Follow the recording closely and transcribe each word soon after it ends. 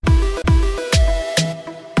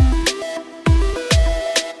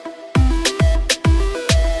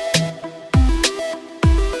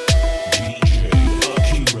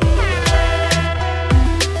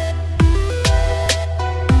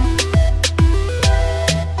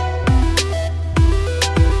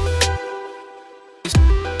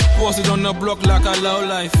Posted on the block like a low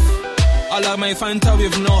life. I like my Fanta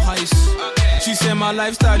with no ice. She said my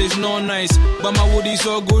lifestyle is no nice, but my woody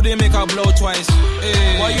so good they make her blow twice.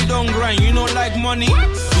 Hey. Why you don't grind? You don't like money?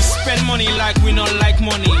 We spend money like we don't like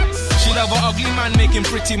money. She love an ugly man making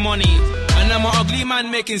pretty money, and I'm an ugly man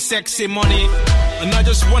making sexy money. And I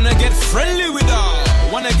just wanna get friendly with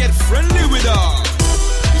her. Wanna get friendly with her.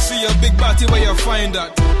 You see a big body where you find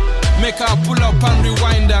that. Make her pull up and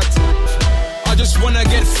rewind that. I just wanna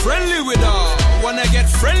get friendly with her. Wanna get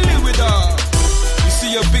friendly with her.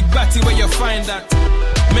 See a big batty where you find that.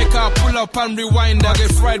 Make her pull up and rewind that. I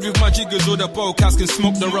get fried with my jiggers or the podcast can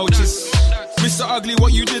smoke the roaches. Mr. Ugly,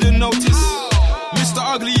 what you didn't notice. Mr.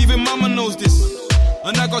 Ugly, even mama knows this.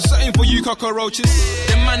 And I got something for you cockroaches.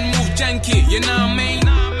 The man move janky, you know what I mean?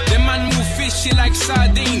 The man move fishy like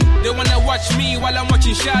sardine. They wanna watch me while I'm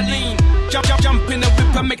watching Charlene. Jump in the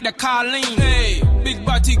whip and make the car lean. Hey, big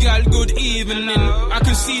body girl, good evening. I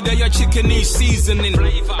can see that your chicken needs seasoning.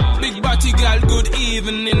 Big body girl, good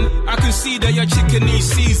evening. I can see that your chicken needs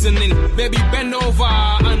seasoning. Baby, bend over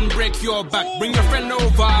and break your back. Bring your friend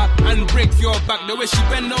over and break your back. The way she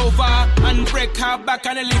bend over and break her back,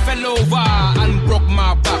 and nearly fell over and broke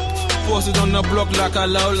my back. Posted on the block like a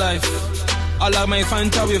low life. I like my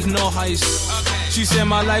Fanta with no ice. She said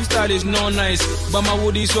my lifestyle is no nice, but my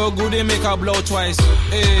woody so good they make her blow twice.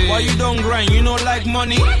 Hey. Why you don't grind? You don't like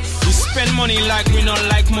money? We spend money like we don't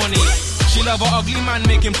like money. She love an ugly man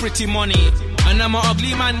making pretty money, and I'm an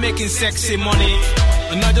ugly man making sexy money.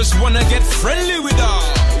 And I just wanna get friendly with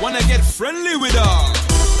her. Wanna get friendly with her.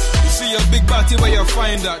 You see a big body where you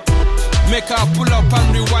find that. Make her pull up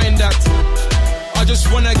and rewind that. I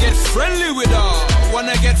just wanna get friendly with her.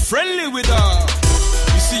 Wanna get friendly with her.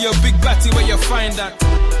 See a big batty where you find that.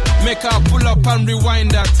 Make her pull up and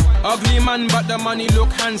rewind that. Ugly man but the money look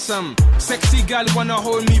handsome. Sexy gal wanna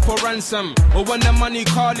hold me for ransom. But when the money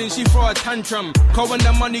calling she throw a tantrum. Cause when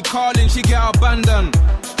the money calling she get abandoned.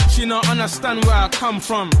 She don't understand where I come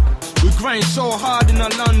from. We grind so hard in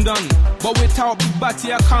London, but without big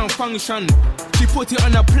batty I can't function. She put it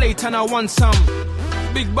on a plate and I want some.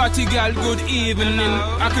 Big body girl, good evening.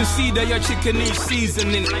 I can see that your chicken needs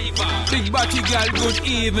seasoning. Big body girl, good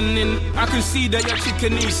evening. I can see that your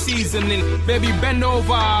chicken needs seasoning. Baby, bend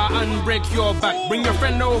over and break your back. Bring your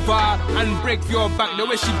friend over and break your back. The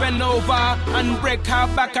way she bend over and break her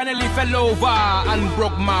back, and nearly fell over and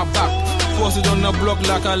broke my back. Posted on the block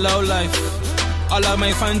like a low life. I like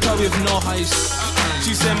my Fanta with no ice.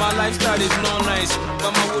 She said my lifestyle is no nice,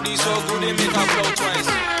 but my woody so good they make her blow twice.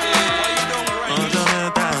 Why you don't grind?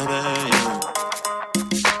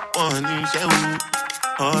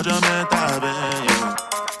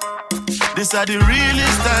 This are the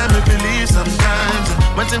realest time I believe sometimes.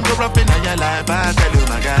 When things go rough in your life, I tell you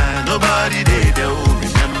my guy, nobody did you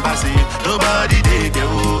remember, see, nobody did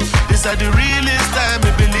you. This are the realest time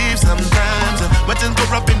I believe sometimes. When things go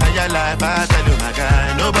rough in your life, I tell you my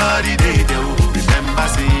guy, nobody did you remember,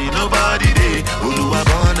 see, nobody did. Who do I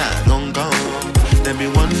born at long gone? Let me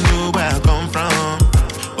wonder where I come from,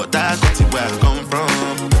 but that's where I come from.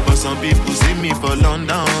 But some people see me for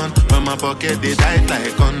London, but my pocket they tight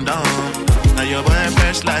like condom. Now your boy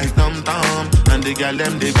fresh like Tom Tom, and the girl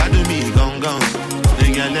them they bad to me gone gone.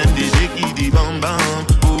 The girl them they shaky the bum bum.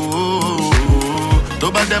 Ooh,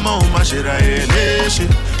 to bad them on my shit I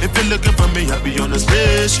shit. If you're looking for me, I'll be on a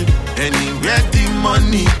spaceship. Anywhere the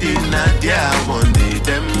money they not there, one day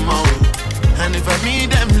them more. And if I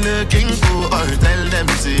meet them looking for, or tell them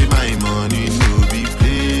say my money no be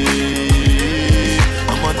play,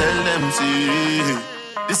 I'ma tell them say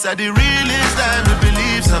this are the realest time to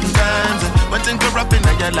believe sometimes. When things go up in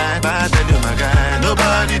your life, I tell you my guy,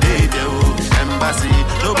 nobody did you embassy,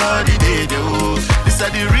 nobody did you. This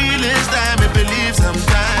are the realest time to believe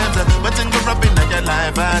sometimes. When things go up in your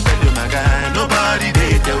life, I tell you my guy, nobody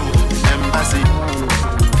did you embassy.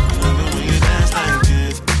 Dance like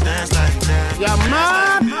this, dance like that. Yeah,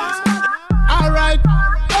 man. Alright.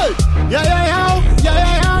 Hey. Yeah.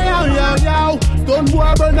 Don't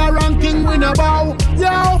boy burn a ranking win a bow.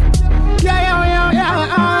 Yo. Yeah.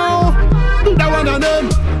 That one of them.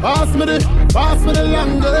 Pass me the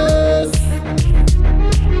longest.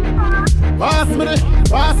 Pass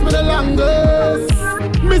me the longest.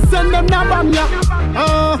 Me send them na bam ya.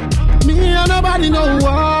 Me and nobody no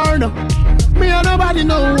warn. Me and nobody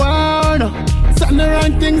no warn. Certain the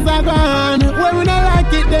right things are gone. When we don't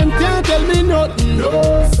like it, them can't tell me nothing, no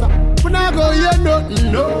sir. When I go here,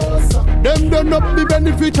 nothing, no sir. Them done up the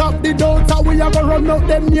benefit of the doubt. So we are gonna run out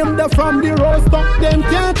them name them from the roast up. Them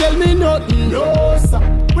can't tell me nothing, no sir.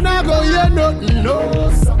 When I go here, nothing, no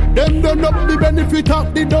sir. Them done up the benefit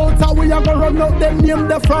of the doubt. How we are gonna run out them name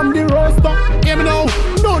them from the roaster. Hear me now.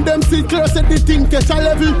 Know them see clear said the thing catch a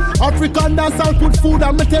level. African dance and put food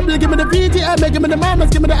on my table. Give me the BTM, give me the mamas,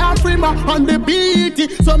 give me the Afrima and the BT.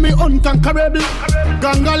 So me unconquerable.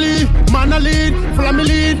 Gangali, man a lead, flammy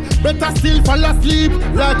lead. Better still fall asleep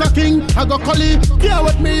like a king. I go collie. Care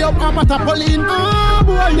with me up, I'm at a Pauline. Ah,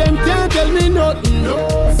 boy, them can't tell me nothing, no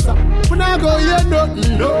sir. When I go here,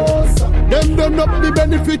 nothing, no sir. Them done up the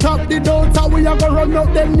benefit of the doubt. How we are gonna run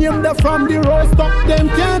out them name them from the roaster. Them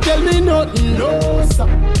can't tell me nothing, no sir.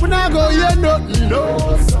 When I go here, nothing, no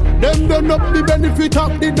sir. Them done up the benefit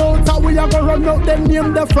of the doubt. How we are gonna run out them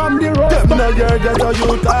name them from the roaster. Them not here, get a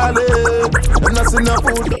youth alley. Them not see no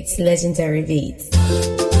food. It's Legendary Beats.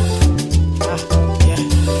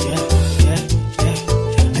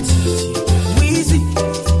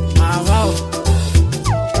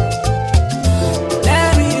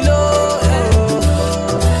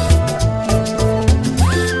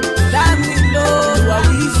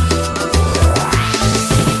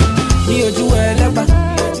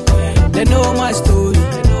 They know my story.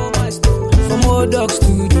 From old dogs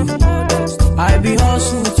to do. I be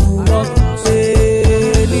hustle to walk. Say,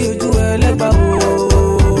 do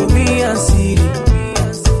me and see.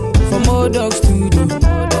 From old dogs to do.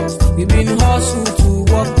 We been hustle to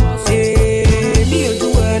walk. Say,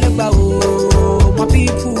 my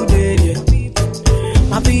people dead.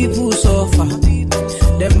 My people suffer.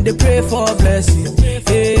 Them they pray for blessing.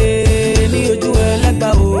 Hey,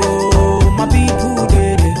 my people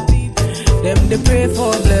dead. Them they pray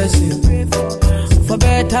for blessing, for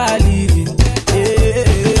better living.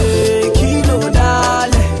 Yeah, kilo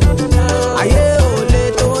dale, aye ole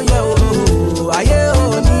to yo, aye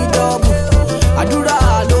oni double, adura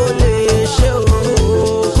lo le show,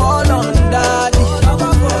 call on daddy,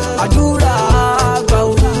 adura agba,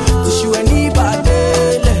 tishu eni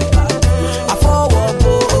badele, afowo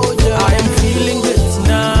boja. I am feeling good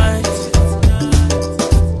tonight.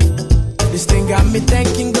 This thing got me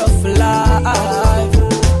thanking God for life.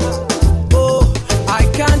 Oh, I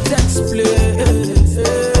can't explain.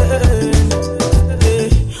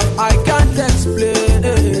 I can't explain.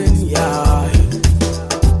 Yeah.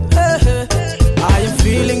 I am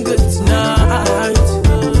feeling good tonight.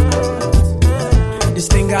 This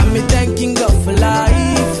thing got me thanking God for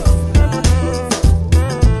life.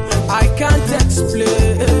 I can't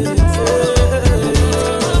explain.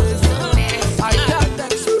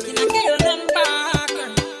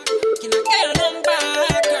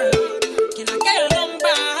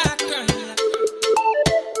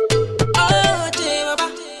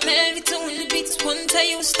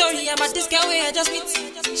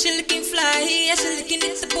 She looking fly, yeah, she looking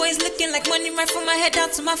at the boys looking like money right from my head down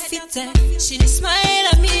to my feet. She just smile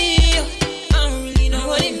at me, I don't really know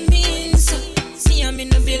what it means. See, I'm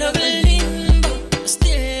in a bit of a limbo, but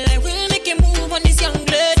still I will make a move on this young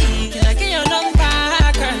lady. Can I get your number,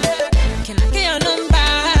 girl? Can I get your number,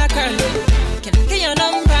 girl? Can I get your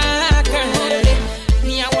number, girl?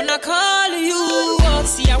 Me, I wanna call you up.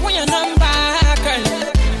 See, I want your number, girl.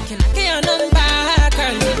 Can I get your number,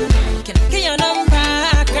 girl? Can I get your number?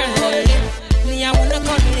 I wanna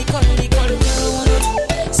call you.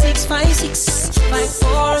 656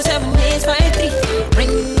 547 853.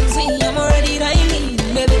 Rings me, I'm already dialing,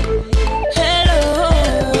 baby.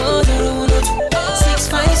 Hello,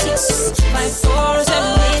 656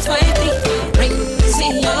 547 853. Rings me,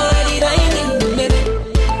 I'm already dialing, baby.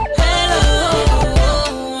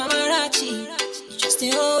 Hello, Amarachi. You just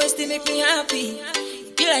always to make me happy.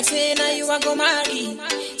 Be like saying now you are go marry.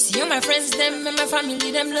 See all my friends, them and my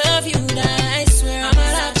family, them love you. I swear I'm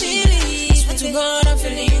not feeling. Swear to God I'm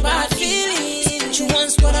feeling bad feelings. But you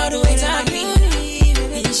want what I do exactly.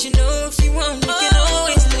 And you should know if you want, you can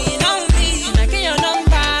always lean on me. Can I get your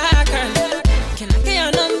number, girl? Can I get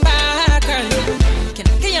your number, girl? Can I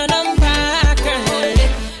get your number, girl?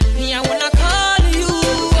 Me, I wanna call you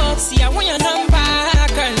up. See, I want your number,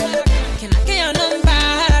 girl. Can I get your number,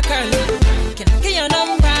 girl? Can I get your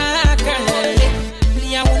number, girl? Me,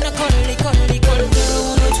 I wanna call you.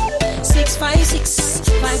 656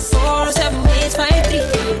 547 853.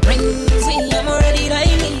 Rings me, I'm already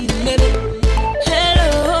dialing, baby.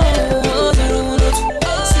 Hello,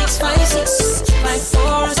 656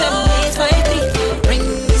 547 853.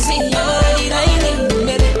 Rings me, I'm already dialing,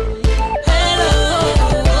 baby. Hello,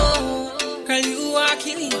 girl, you are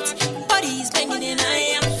killing it. Body's banging and I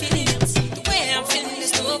am feeling it. The way I'm feeling,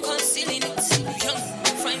 there's no concealing it. Young,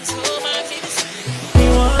 fine, so my baby's. You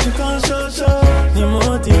want to come show. You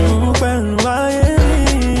want to move and why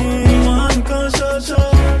you want to show.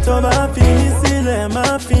 So my feelings,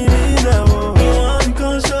 my feelings, you want to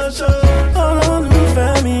show. Oh, no,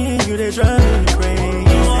 family. you they drive me crazy.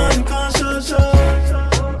 You want it, can't show.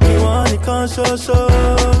 You want it, can't show.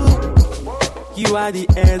 You are the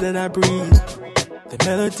air that I breathe, the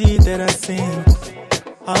melody that I sing,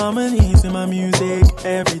 harmonies in my music,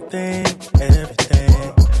 everything.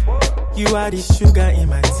 You are the sugar in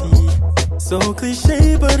my tea. So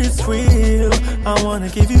cliche, but it's real. I wanna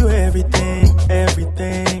give you everything.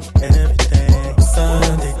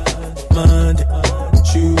 Sunday, Monday,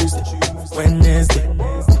 Tuesday, Wednesday,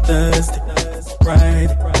 Thursday,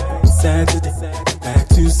 Friday, Saturday, back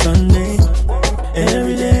to Sunday.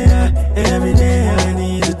 Every day I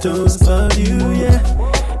need a dose of you, yeah.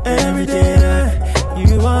 Every day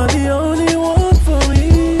you are the only one for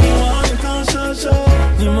me. You want to come show.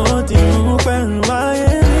 You more when why?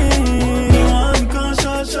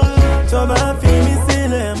 So my feelings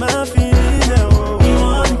still my feelings you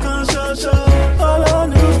want to show. All our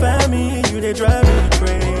new family, you they drive me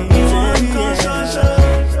crazy. You want to show.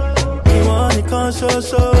 You want to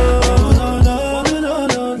show.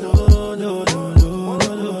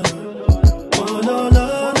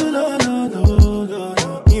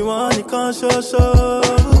 You want to show.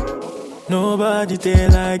 Nobody there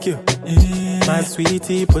like you, my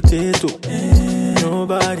sweetie potato.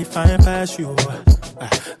 Nobody find past you.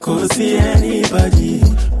 Could see anybody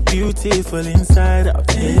beautiful inside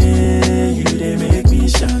out. You they make me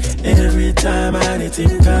shout every time I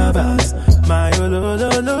think about my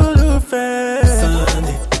Ololololo friend.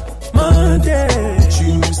 Sunday, Monday,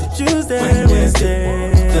 Tuesday,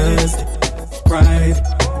 Wednesday, Thursday, Friday,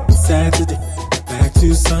 Saturday, back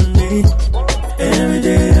to Sunday. Every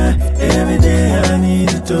day I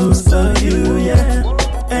need a dose of you, yeah.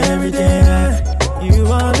 Every day you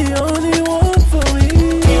are the only one for me.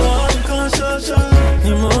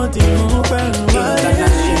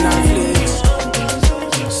 International flicks,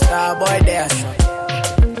 Starboy there.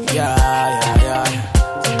 Yeah.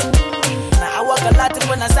 Now I work a lot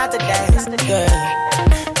when I Saturdays. Yeah.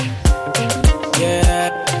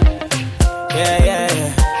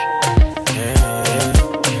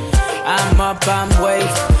 I'm up, I'm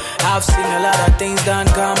wave. I've seen a lot of things done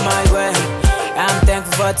come my way. I'm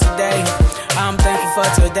thankful for today.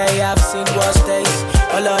 I've seen worse days.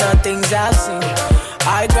 A lot of things I've seen.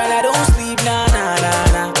 I grind, I don't sleep, nah.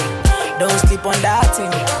 Don't sleep on that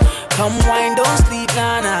thing. Come wine, don't sleep,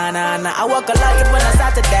 nah. I work a lot when I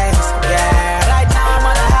Saturdays. Yeah, right now I'm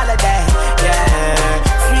on a holiday. Yeah,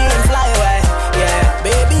 free and fly away. Yeah,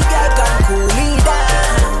 baby girl, come cool me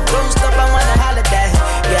down. Don't stop, I'm on a holiday.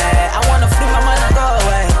 Yeah, I wanna free my mind and go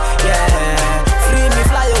away. Yeah, free me,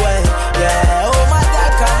 fly away. Yeah, oh my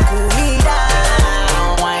God, come cool me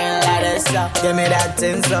down. Wine like this up, give me that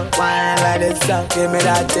thing so. Wine like this up, give me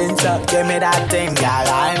that thing so. Give me that thing, girl.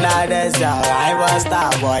 Wine like this up, I was star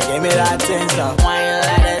boy. Give me that thing so. Wine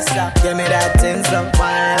like this up, give me that thing so.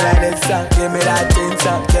 Wine like this up, give me that thing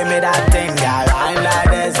so. Give me that thing, girl. Wine like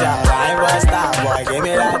this up, I was star boy. Give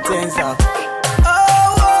me that thing so.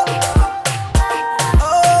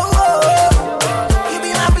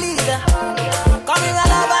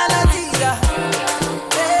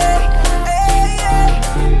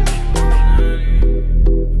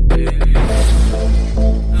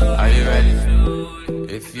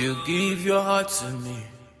 Give your heart to me,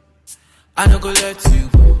 I no go let you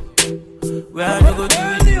go. Where I no go do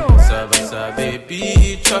you, Sabasa,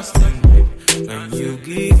 baby, trust in me. When you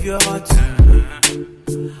give your heart to me,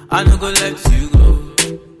 I no go let you go.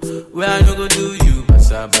 Where I no go do you,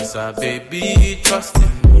 Sabasa, baby, trust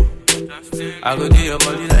in me. I go do your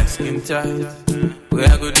body like skin tight. Where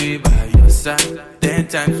I go do you by your side. 10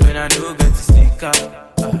 times when I no get to stick out,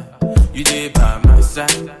 you dey by my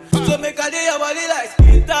side. So make I do your body like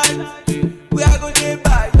skin tight. We are gonna do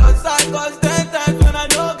by your side. Cause 10 times when I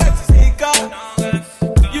don't get to sneak out,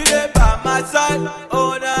 you dey by my side.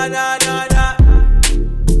 Oh na.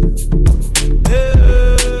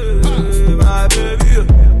 Hey, my baby.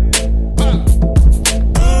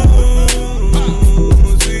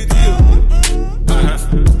 Sweet you.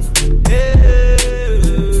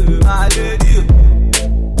 Hey, my lady.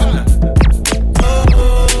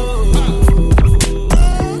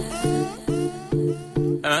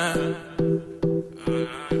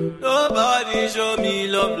 Nobody show me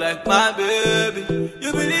love like my baby.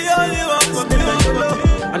 You be the only one for me.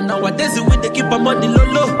 And nowadays we they keep our money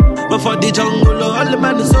low. But for the jungle, all the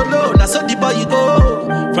man is solo. Now so the boy you go.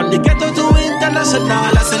 From the ghetto to international,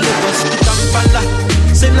 I say Lagos to Kampala.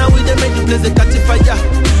 Say now we they make the place they catch fire.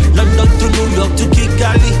 London to New York to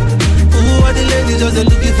Kigali. Who are the ladies just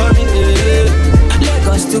looking for me?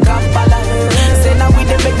 Lagos to Kampala. Say now we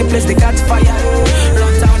they make the place they catch fire.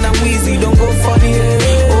 Run town and Weezy don't go funny.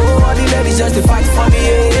 Oh, all the ladies just to fight for me.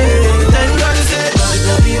 Thank God you say,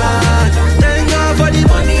 don't be mad.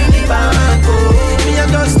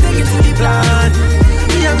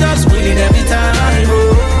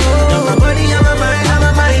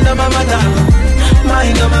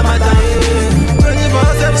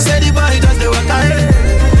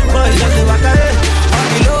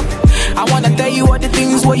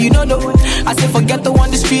 you don't know. I say forget the one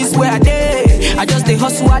the streets where I did. I just they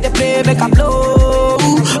hustle, I they play, make I blow.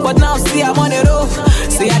 But now see I'm on the road.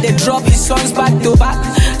 See how they drop his songs back to back.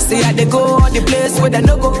 See how they go on the place where they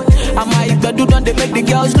no go. I might do don't they make the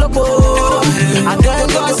girls loco. And then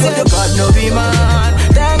God say God no be man.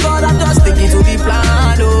 Thank God I'm just sticking to the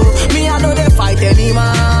plan. Oh, me I know they fight any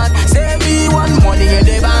man. Say me one money in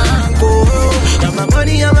the bank. Oh, got my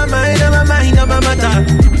money on my mind, on my mind, on my matter.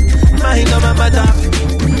 Mind on my matter.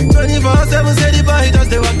 24/7 say the boy does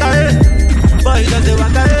the work ahead. Boy does the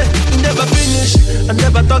work ahead. Never finish. I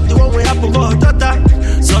never thought the one way happen for a daughter.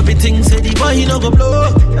 So me think say the boy he no go blow.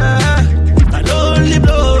 I only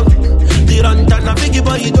blow. The run down a biggie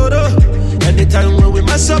boy he do. Anytime when we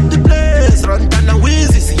mess up the place, run down and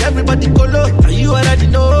Weezy, see everybody go low. And you already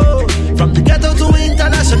know. From the ghetto to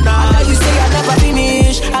international. I know you say I never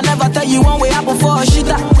finish. I never tell you one way happen for a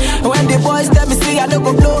shitter. When the boys tell me say I no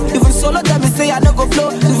go blow. Even solo tell me say I no go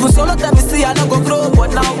flow. Even solo tell me say I no go grow.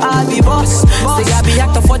 But now I be boss. Say I be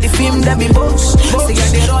actor for the film, then be boss. Say I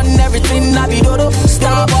they run everything, I be Dodo.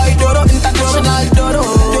 Star boy Dodo, international Dodo.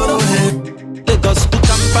 Lagos to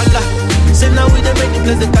Kampala. Say now we dey make the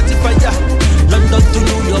place they catch fire. London to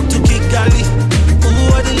New York to Kigali. Who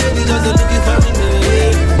are the ladies just looking for me?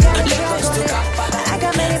 Lagos to Kampala. I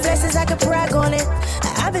got many blessings I could brag on it.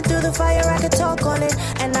 I've been through the fire, I could talk on it.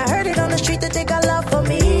 And I heard it on the street that they got love for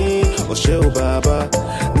me. Oh, show Baba.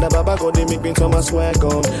 Now Baba go they make me turn my swag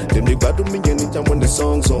on. Them they bad to me anytime when the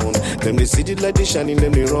song's on. Them they see the light they shining,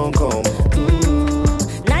 them they run come.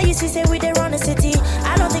 Now you see say we they run the city.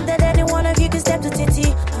 I don't think that any one of you can step to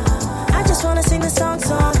Titty. I just wanna sing the song.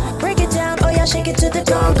 Break it down, oh yeah, shake it to the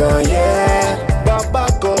Ganga, yeah. Baba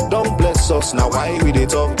God don't bless us. Now why we they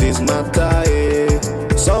talk this matter, eh?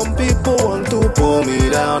 Some people want to pull me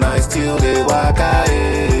down, I still they walk,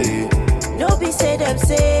 eh? No be say them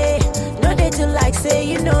say. No they do like say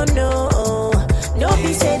you know no. No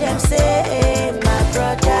be say them say my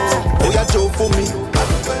brother. Oh yeah, Joe for me.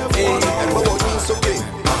 And what means okay.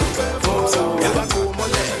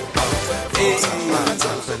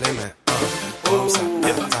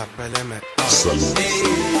 Salute.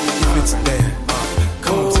 Give it to them.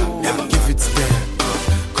 Come on, yeah, give it to them.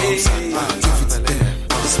 Come on, give it to them.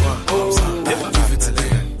 This one, yeah, give it to them.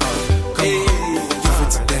 Come on, give it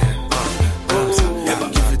to them. Yeah,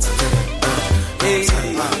 give it to them.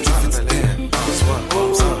 Give it to them. This one,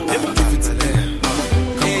 yeah, give it to them.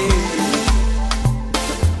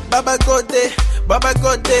 Baba God day,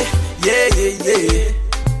 yeah.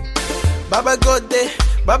 Baba God day,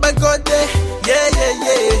 yeah.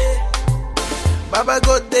 Baba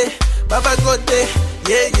God day, yeah. Baba God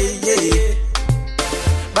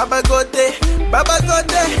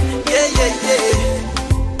day,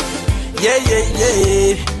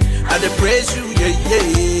 yeah. I dey praise you,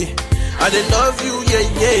 yeah. I dey love you,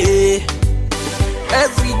 yeah.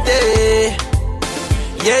 Every day,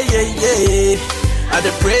 yeah. I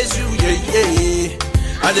dey praise you, yeah.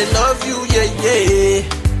 I dey love you, yeah.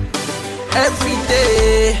 Every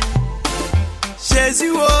day.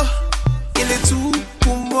 Jésus, oh, il est tout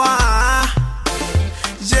pour moi.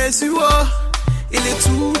 Jésus, oh, il est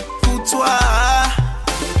tout pour toi.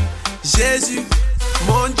 Jésus,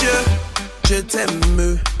 mon Dieu, je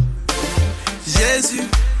t'aime. Jésus,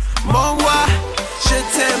 mon roi, je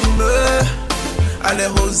t'aime. Allez,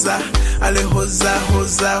 Rosa,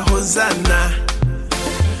 Hosanna.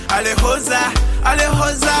 Allez, Hosanna.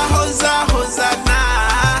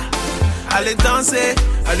 Allez danser,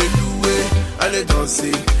 allez louer, allez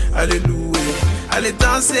danser, allez louer, allez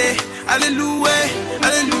danser, allez louer,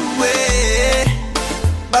 allez louer.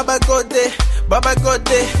 Baba God, yeah. Baba God,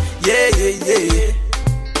 yeah.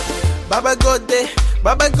 Baba God, yeah.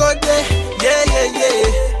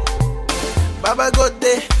 Baba God,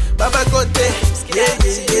 yeah. Baba God,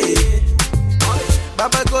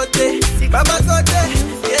 yeah.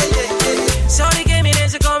 Shorty came in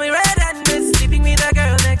and she called me red-handed, sleeping with a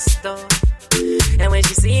girl next door. And when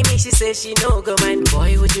she see me, she says she no go mind.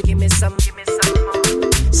 Boy, would you give me some more?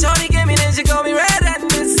 Shorty came in and she called me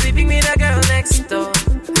red-handed, sleeping with a girl next door.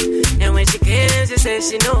 And when she came in, she says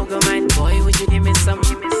she no go mind. Boy, would you give me some?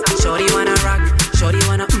 Shorty wanna rock, shorty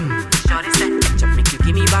wanna Shorty said, ketchup make you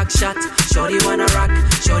give me back shot. Shorty wanna rock,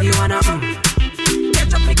 shorty wanna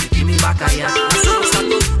ketchup make you give me back a yacht. So start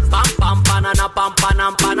to pam pam banana pam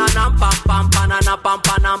panam pananam pam pam banana pam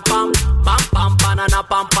panam pam pam pam banana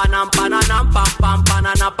pam panam pananam pam pam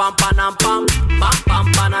banana pam panam pam pam pam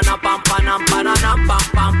banana pam panam pananam pam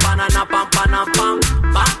pam banana pam panam pam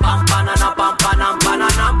pam pam banana pam panam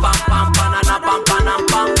pananam pam pam banana pam panam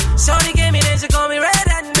pam. Shorty came in and she called me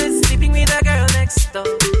red-handed, sleeping with a girl next door.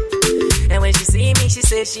 And when she see me, she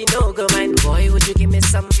say she no go mind. Boy, would you give me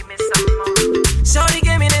some more? Shorty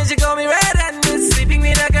gave me, then she called me red-handed, sleeping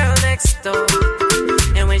with a girl next door.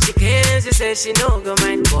 And when she came, she said she no go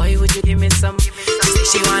mind. Boy, would you give me some? She said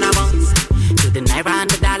she wanna bounce to the naira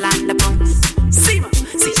and the dollar and the pounds. See ma,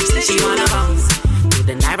 see she said she wanna bounce to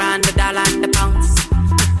the naira and the dollar and the pounds.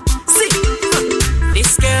 See,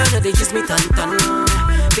 this girl no they use me ton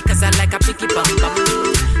because I like a picky bum bum.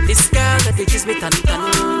 This girl no they use me ton.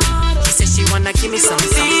 She said she wanna give me some.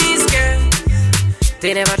 These girls,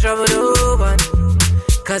 they never trouble no one,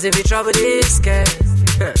 cause if you trouble this girl,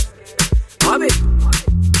 hobby.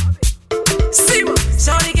 See what?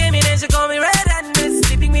 Shorty gave me, then she called me red-handed,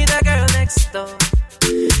 sleeping with a girl next door.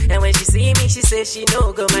 And when she see me, she says she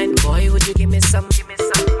no go mind. Boy, would you give me some more?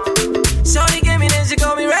 Shorty gave me, then she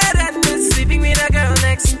called me red-handed, sleeping with a girl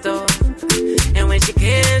next door. And when she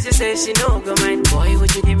came, she says she no go mind. Boy,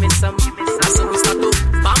 would you give me some? So we start to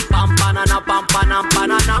pam pam banana pam banana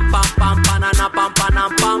banana pam pam banana pam banana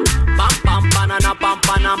pam pam pam banana pam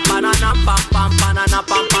banana banana pam pam banana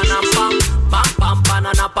pam banana pam pam pam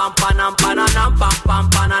banana pam banana banana pam pam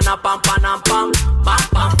banana pam banana pam pam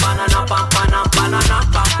pam banana pam banana banana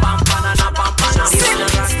pam pam banana pam banana.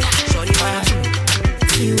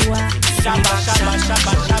 Shabba shabba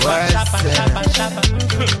shabba shabba shabba shabba shabba.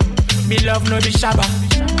 Me love no be shabba.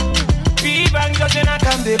 People just in a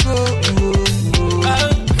come they go.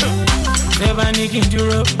 Never nicking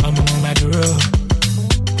duro, I'm on my duro.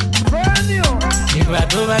 Nígbà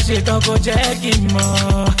tó bá ṣe tán kó jẹ́ kí n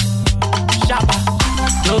mọ̀. Ṣàbà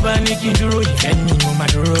tó bá ní kí n dúró ìfẹ́ ni mo máa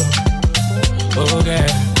dúró. Ògẹ̀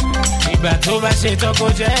nígbà tó bá ṣe tán kó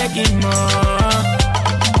jẹ́ kí n mọ̀.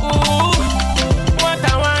 Wọ́n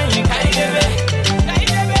ta wáyìn ká ìdébé.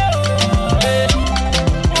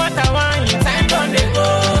 Wọ́n ta wáyìn time don dey go.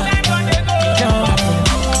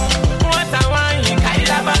 Wọ́n ta wáyìn ká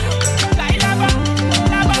ìlábà.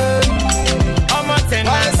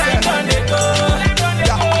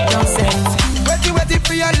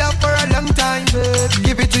 Love for a long time, babe.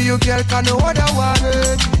 Give it to you, girl, can no other one,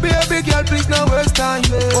 babe. Baby girl, please no waste time,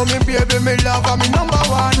 babe. Oh, me baby, me love, I'm me number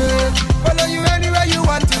one, babe. Follow you anywhere you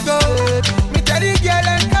want to go, babe. Me tell the girl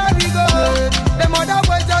and carry go, babe. Them other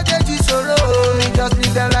boys just get you sorrow. Just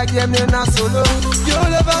leave them like them, they're not solo. You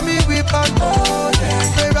love me, we pan, oh, yeah.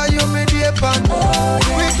 Baby, you me deep pan, oh,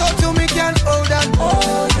 yeah. We talk to me, can't hold on,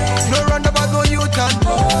 oh, yeah. No roundabout, no U-turn,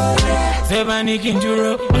 oh, yeah. Seven, can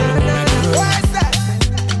duro. What's that?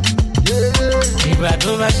 Nígbà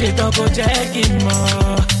tó bá ṣe tán kó jẹ́ kí n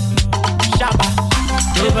mọ̀. Ṣàbà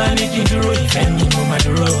tó bá ní kí n dúró ìfẹ́ ni mo máa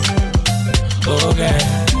dúró. Ògẹ̀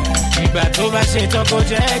nígbà tó bá ṣe tán kó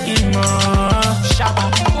jẹ́ kí n mọ̀. Ṣàbà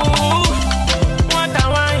wọ́n ta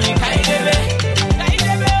wáyìn ká ìdébé.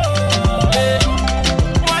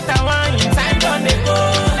 Wọ́n ta wáyìn time don dey go.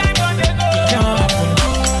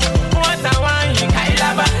 Wọ́n ta wáyìn ká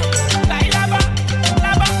ìlábà.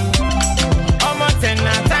 Ọmọ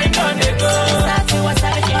tẹ̀nà time don dey go.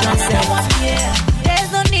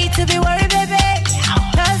 There's no need to be worried, baby,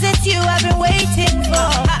 cause it's you I've been waiting for.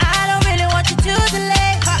 I don't really want you to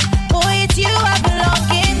delay. Boy, it's you I've been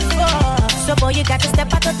longing for. So boy, you got to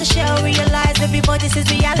step out of the shell, realize, baby boy, this is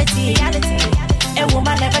reality. A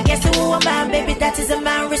woman never gets to a man, baby, that is a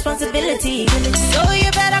man's responsibility. So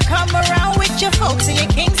you better come around with your folks and your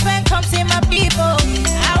kingsmen, come see my people.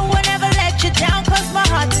 I will never let you down, cause my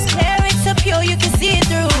heart is clear, it's so pure, you can see it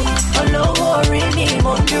through. Olowo Rini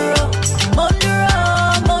Monduro, Monduro,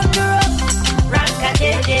 Monduro. Ranka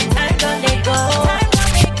Dede, time don dey go. Time don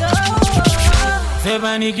dey go.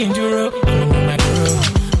 Seven, can duro.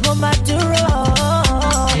 Mo ma duro.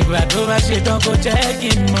 Nígbà tó bá ṣe tán kó jẹ́ kí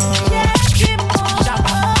n mọ̀.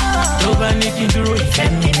 Ṣàbà tó bá ní kí n dúró ìfẹ́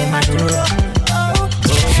ni mo máa dúró.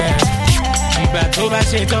 Ògẹ̀ nígbà tó bá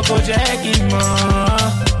ṣe tán kó jẹ́ kí n mọ̀.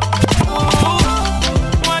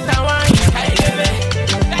 Wọ́n ta wáyìn ká ìdébé.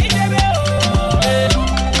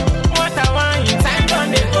 Wọ́n ta wáyìn time don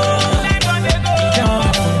dey go.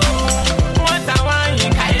 Wọ́n ta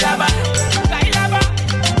wáyìn ká ìlábà.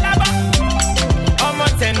 Ọmọ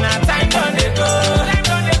tẹ̀nà time don dey go.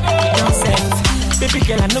 Baby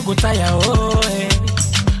girl, I no go tire, oh,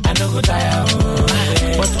 I no go tire, oh,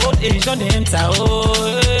 but old age don't enter,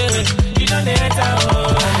 oh, you don't enter,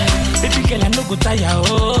 oh, baby girl, I no go tire,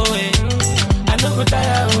 oh, I no go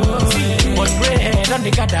tire, oh, but gray hair don't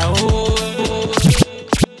gather, oh.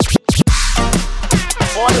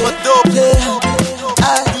 On the dope, yeah,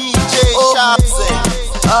 DJ Sharpsy,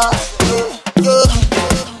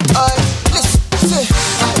 listen,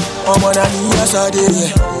 I'm on a new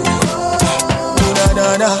yesterday,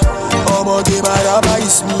 na omo ke baraba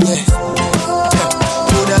is me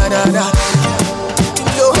na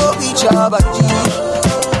yo be chabaki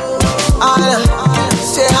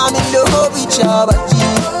Chabachi.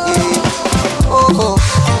 Oh,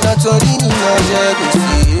 Natorini no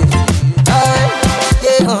jealousy.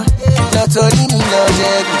 Natorini no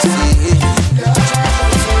jealousy.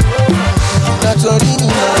 Natorini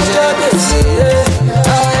no jealousy.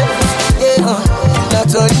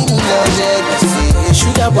 Natorini no jealousy.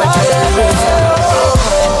 Sugar boy,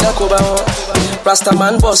 Rasta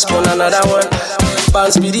man boss on another one.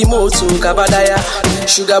 Bounce be the moto, Kabadaya.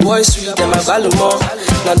 Sugar boy sweet, them a balumo.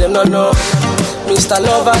 Now them no know. Mr.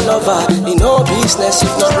 Lover, in no business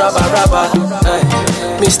if not rabba.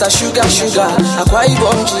 Mr. Sugar, Akwa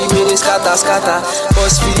Ibom G with his scatter.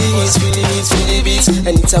 Boss feel the beats.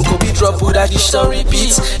 Anytime Kobe drop, put that dish on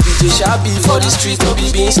repeat. DJ Shabby for the street, no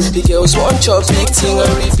be beans. The girls want chop big thing on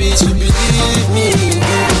repeat. You believe me,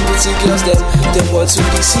 pretty girls them want to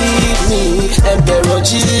deceive me. Emperor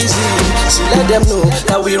Jeezy, so let them know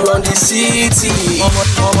that we run the city.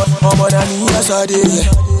 Mama Nani yesterday.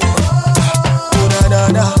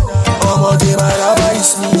 Omo give my rubber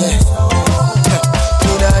is me.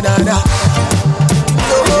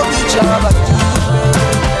 Don't be Chabachi.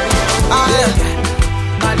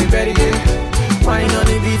 Man, the very day. Wine on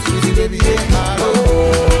the beach, easy baby.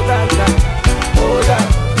 Oh, that.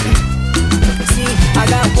 See, I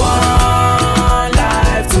got one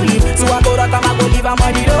life to live. So I go out and I go live. I'm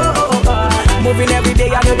on the road. Moving every day,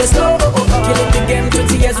 I know the slow. Killing the game,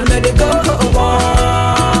 20 years, we know they go.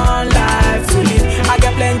 One life to live. I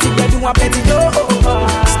got plenty, but you want plenty dough.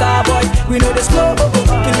 Star boy, we know the slow.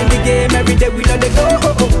 Killing the game every day, we know they go.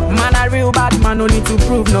 Man, a real bad man, no need to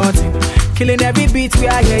prove nothing. Killing every beat we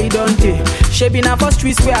are here, you don't take. Shaping up for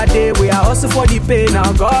streets we are there. We are also for the pay.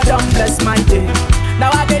 Now God bless my day.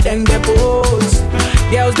 Now I get them the pose.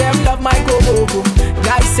 Girls them love my go-go-go.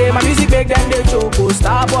 Guys say my music make them they choke.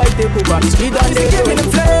 Star boy take over the street on the give me the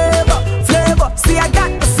flavor. See I got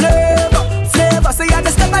the flavor. Say I the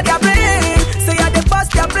step of their brain. Say I the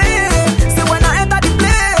bust their brain. Say when I enter the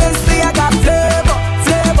place, say I got flavor.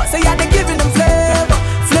 Say I the giving them flavor.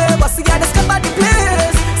 Say I the step of the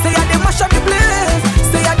place. Say I the mash up the place.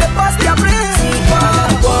 Say I the bust their brain.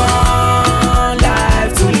 One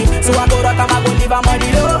life to live. So I go out and I go live. I'm on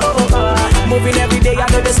the road. Moving every day, I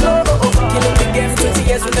know the slow. Killing the game, 20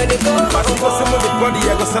 years, we know they go. Body,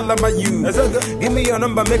 I go salama you. Give me your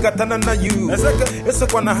number, make a tan on you. It's a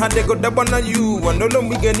corner, how they go dab on you. One no long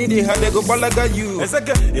we get needy, how they go balaga you.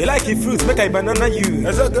 You like it fruits, make I banana you.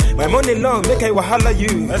 My money long, make I wahala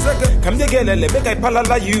you. Come together, make I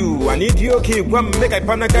palala you. I need you, okay, one make I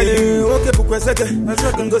panaga you. Okay, book a second.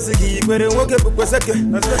 Go see, but okay, book a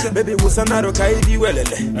second. Baby, was another Kaibi well.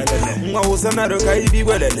 I was another Kaibi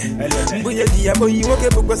well. Buya, boy, you okay,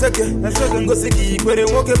 book a second. Go see, but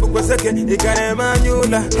okay, book a second. You can't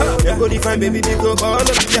manula. You go define baby, go all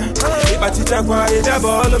of ya. If I teach a quiet, I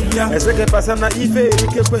ball of ya. As a person, Ife,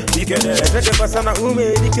 as a person, Ume,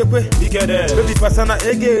 baby, person,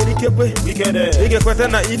 Ege, Ege,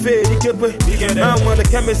 Quatana, Ife, man, with the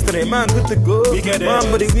chemistry, man, good to go.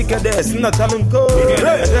 Man, with the wickedness, not talent go.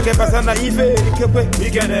 As a person, Ife, baby,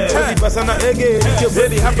 person, Ege,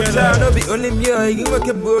 baby, happy child, no be only me, you work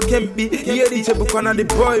a book can be. Here, the book on the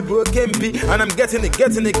boy, book can be. And I'm getting it,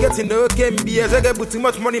 no can be. As I get too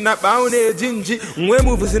much money, not bound, Gingy. When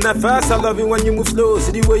moves in that fast, I love it when you move slow.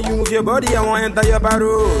 See the way you move your body, I want to enter your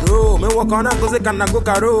barrel. Oh, me walk on, cause I cannot go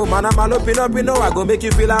caro. Man, I'm open up, you know, I go make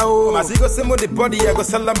you feel at home. As you go some of the body, I go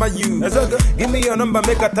salama you. Give me your number,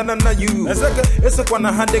 make a tan on you. It's a one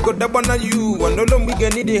hand, they go dab on you. One no long we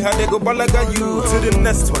get needy, how they go balaga you. To the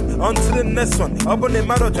next one, on to the next one. Up on the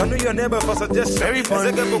marriage, I know your neighbor for suggestion. Very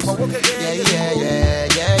fun.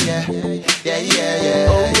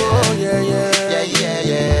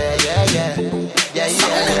 Yeah.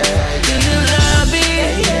 Do you love me?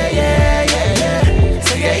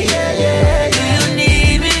 So do you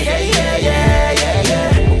need me?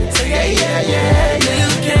 So do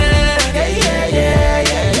you care?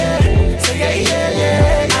 So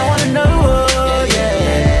I wanna know.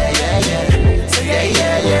 So I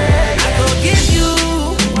go give you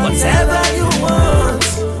whatever you want.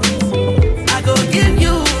 I go give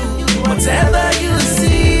you whatever you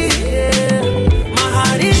see. My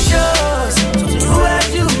heart is yours, so do as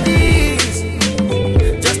you please.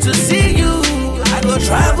 Just to see you, I go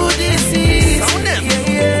travel this seas.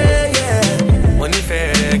 Money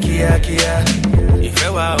fair, kia. If I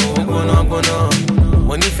were bono.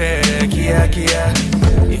 Money fair, kia.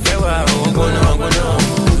 If I were bono.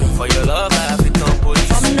 For your love, I become police.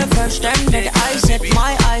 From the first time that I set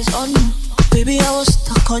my eyes on you, baby, I was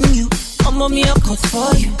stuck on you. I'm on me, I cut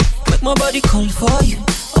for you. Make my body call for you,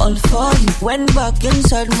 all for you. Went back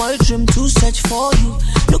inside my dream to search for you.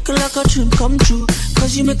 Looking like a dream come true,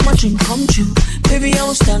 cause you make my dream come true. Baby, I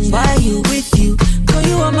will stand by you, with you. Cause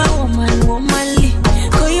you are my woman, womanly.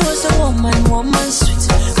 Cause you was a woman sweet.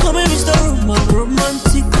 Come and Mr.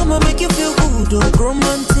 Romantic. Come and make you feel good, oh,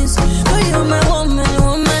 romantic. Cause you are my woman,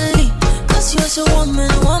 womanly. Cause you was a woman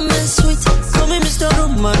sweet. Come and Mr.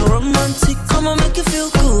 Romantic. Come and make you feel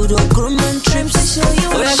good, oh, romantic. Let's show you,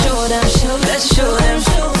 let's show them, let's show them,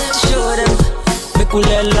 show them. Make we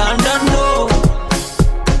let London know.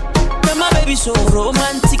 My baby so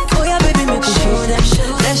romantic. Oh yeah, baby, make we show them.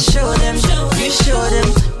 Let's show them. You show them.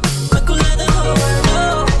 Make we let the whole world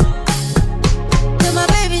know. Yeah, my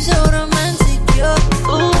baby so romantic, yo.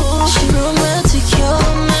 Ooh, she romantic, yo.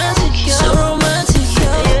 So romantic,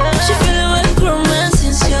 yo. She feeling like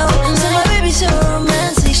romantic, yo. So my baby so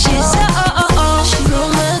romantic. She's so she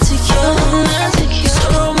romantic, yo. So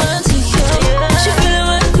romantic, yo. She feeling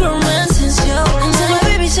like romantic, yo. So my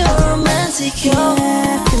baby so romantic, yo.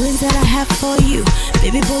 That I have for you,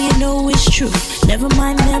 baby boy, you know it's true. Never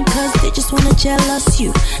mind them, cause they just wanna jealous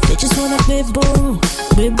you. They just wanna be boom.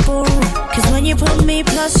 Cause when you put me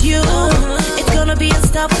plus you, it's gonna be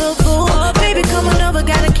unstoppable. Baby, come on over,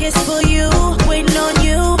 got a kiss for you. Waiting on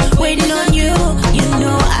you. You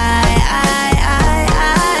know I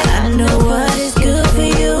know what is good for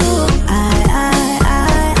you.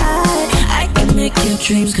 I can make your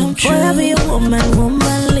dreams come true. Boy, I'll be a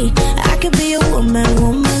womanly. I could be a woman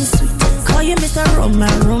sweet. Call you Mr.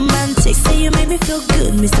 Romantic. Say you make me feel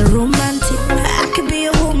good, Mr. Romantic. I could be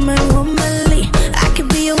a womanly. I could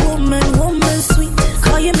be a woman sweet.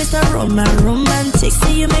 Call you Mr. Romantic.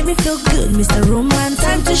 Say you make me feel good, Mr. Romantic.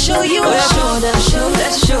 Time to show you. Let's show them.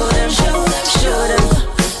 Let's show them.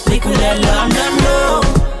 Make me let London know.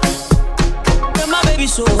 Girl, my baby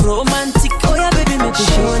so romantic. Oh yeah, baby, make me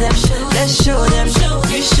show them. Let's show them.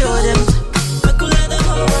 You show them. Make me let the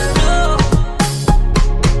whole world know.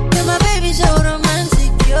 Yeah, my baby so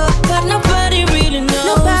romantic, yo. But nobody really knows.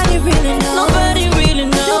 Nobody really knows.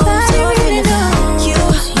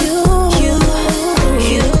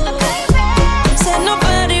 Said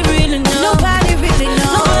nobody really knows. Nobody really knows.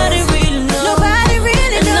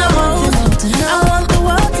 I want the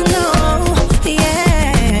world to know.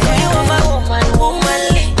 Yeah. Girl, you are my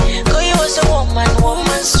womanly. Girl, you was a woman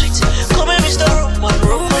sweet. Come here, Mr.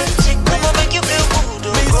 Romantic. Come and make you feel good.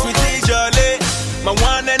 Me sweetie jolly, my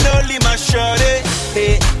one and only, my shorty.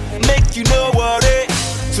 Hey, make you no worry.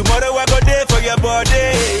 Tomorrow I go there for your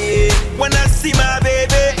body. When I see my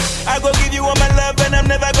baby, I go give you all my love and I'm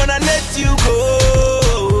never gonna let you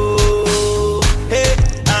go. Hey,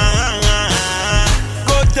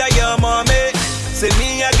 go tell your mommy, say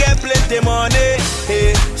me I get plenty money.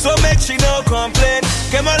 Hey, so make she no complain.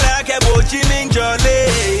 Come on like a Jimmy Jolly.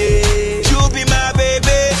 You be my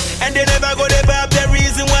baby, and they never go there about the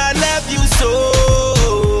reason why I love you so.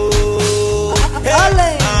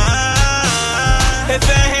 Hey, if I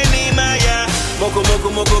any maya, moko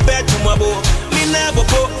bet to my bo. Mina bo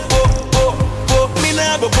mina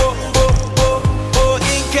bo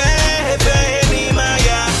inke. If I any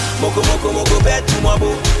maya, moko bet to my bo.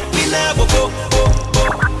 Mina bo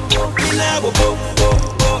mina bo.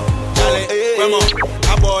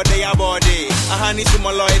 Abode. I need some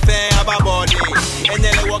more life and a body. And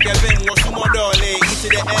then I walk in, was some more dolly. Into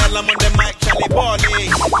the air, I'm on the mic, Charlie Bolly.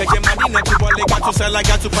 Madina to Bolly, got to Sala,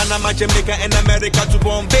 got to Panama, Jamaica, and America to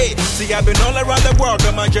Bombay. See, I've been all around the world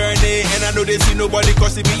on my journey. And I know they see nobody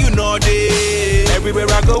cause it be you know they. Everywhere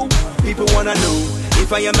I go, people wanna know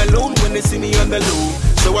if I am alone when they see me on the low.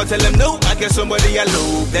 So I tell them no, I get somebody I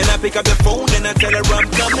love. Then I pick up the phone and I tell her I'm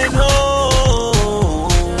coming home.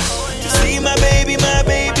 See my baby, oh.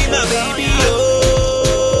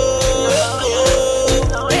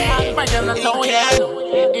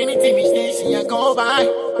 Anything each day she a go by.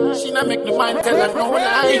 She not make no mind, tell her no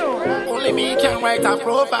lie. Only me can write a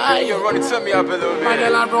profile. You run it to me up a little bit. My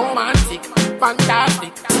girl a romantic,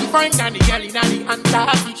 fantastic. She fine than the girl in the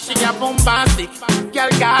Antarctic. She a bombastic, girl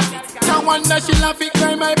got it. No wonder she love it,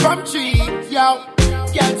 climb my palm tree. Yo,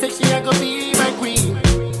 girl say she a go be my queen.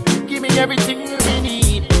 Give me everything we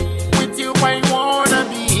need. With you I wanna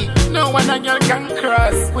be. No one a girl can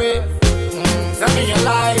cross with. Tell me your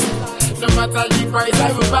life. No matter the price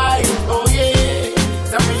I will buy. Oh yeah.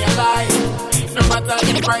 Tell me your life. No matter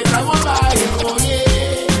the price I will buy. Oh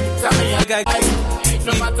yeah. Tell me your life.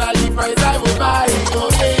 No matter the price I will buy. Oh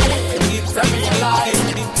yeah. Tell me your life.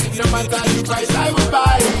 No matter the price I will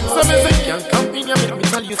buy. So me say, can't come in here, let me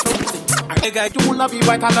tell you something. I do love you,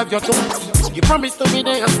 but I love your tone. You promised to be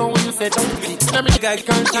there, so you said don't be. Let me guy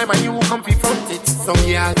can't time and you come front it. So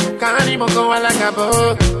yeah, can't even go like a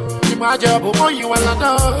boat. You my job, oh you wanna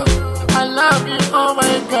know. I love you, oh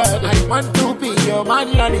my God. I want to be your man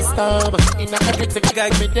and this time. In everything I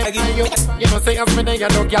me there you. You know say as me there,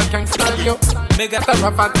 no girl can stand you. Make a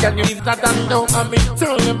rough and tell you if that and no. I mean,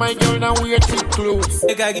 tell you my girl now we're too close.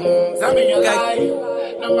 Tell me you lie.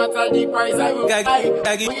 No matter the price I will buy.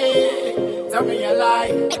 Tell me you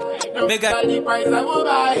lie. No matter the price I will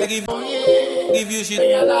buy. Give you shit. Tell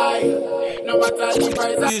me you lie. No matter the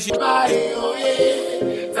price I will buy. Oh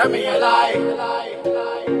yeah. Tell me you lie.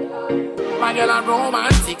 My girl are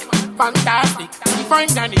romantic, fantastic. Fine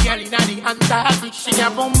than the girl in the Antarctic. She a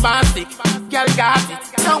bombastic, girl got it.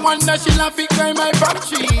 No wonder she love it, climb my front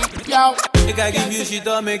cheek. Yo. Make I give you shit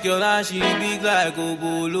up, make your life she big like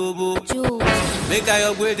Obo Lobo. Make I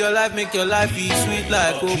upgrade your life, make your life be sweet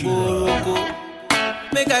like Obo Lobo.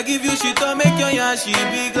 Make I give you shit up, make your yarn she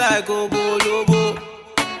big like Obo Lobo.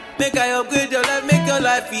 Make I upgrade your life, make your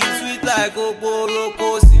life be sweet like Obo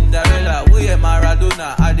Lobo. Cinderella, we are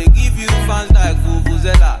Maradona. I dey give you fans like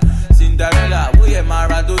Vuvuzela. Cinderella, we are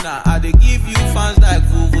Maradona. I dey give you fans like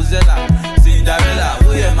Vuvuzela. Cinderella,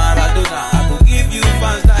 we are Maradona. I go give you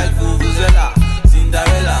fans like Vuvuzela.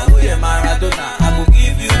 Cinderella, we are Maradona. I go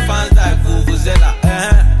give you fans like Vuvuzela.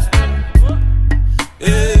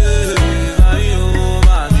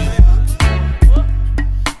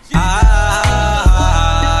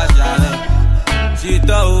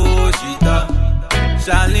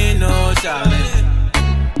 Charlene, oh Charlene.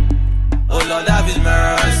 Oh Lord, have His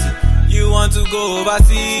mercy. You want to go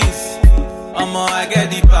overseas? I get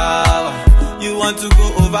the power. You want to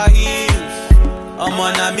go over hills?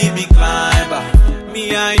 Na me be climber.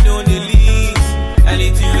 Me, I know the least.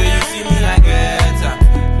 Anything where you see me, I get.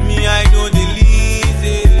 Me, I know the least.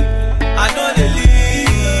 I know the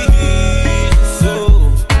least. So,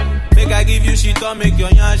 make I give you shit or make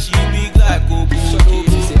your yarn she big like Goku.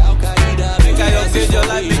 Make I upgrade your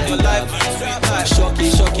life, make your life sweet like Shocky,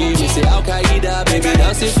 me say Al Qaeda, baby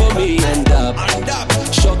dancing for me and up.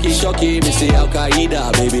 Shocky, me say Al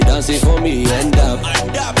Qaeda, baby dancing for me and up.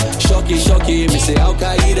 Shocky, me say Al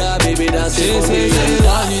Qaeda, baby dancing for me and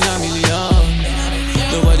up. One in a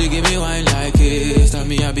million, nobody give me wine like it. Tell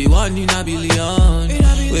me I be one in a billion.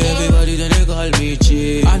 Where everybody then they call me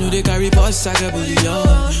chick. I know they carry posts like a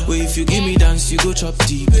billion. Where if you give me dance, you go chop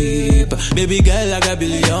deep. Baby girl, I got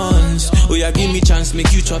billions. Oh yeah, give me chance,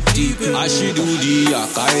 make you chop deep. I she do the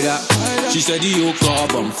Al-Qaeda. She said the yoke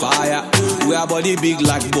up on fire. We are body big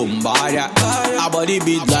like Bombardia. Our body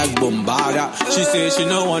big like Bombardia. She say she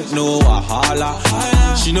no want no Wahala.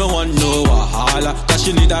 She no want no Wahala. Cause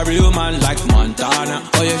she need a real man like Montana.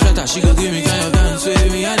 Oh yeah, shut up, she go give me kind of dance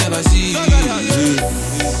with me, I never see.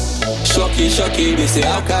 Shocky, me say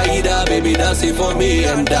Al Qaeda, baby dancing for me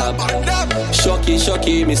and up.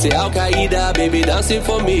 Shocky, me say Al Qaeda, baby dancing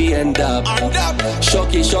for me and up.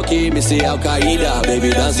 Shocky, me say Al Qaeda, baby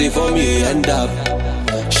dancing for me and up.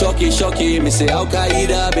 Shocky, me say Al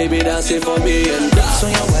Qaeda, baby dancing for me and up. So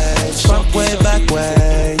your way, front way, back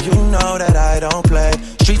way, you know that I don't play.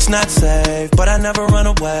 Streets not safe, but I never run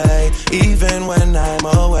away, even when I'm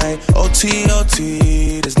away. OT,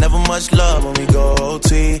 there's never much love when we go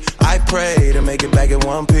OT. I pray to make it back in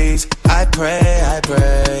one piece. I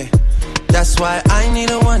pray. That's why I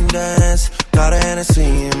need a one dance. Got a Hennessy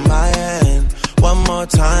in my hand. One more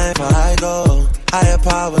time before I go. Higher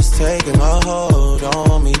powers taking a hold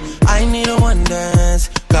on me. I need a one dance.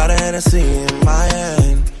 Got a Hennessy in my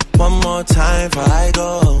hand. One more time before I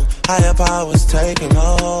go. Higher powers taking a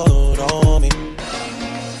hold on me.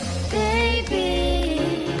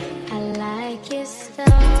 Baby, I like it so.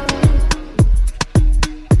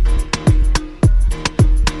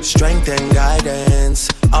 Strength and guidance,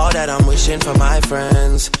 all that I'm wishing for my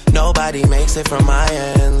friends. Nobody makes it from my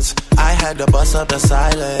ends. I had to bust up the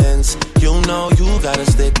silence. You know you gotta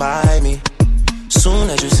stick by me. Soon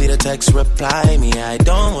as you see the text, reply me. I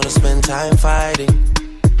don't wanna spend time fighting.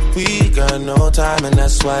 We got no time and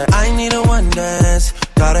that's why I need a one dance.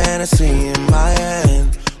 Got a Hennessy in my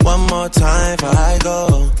hand. One more time before I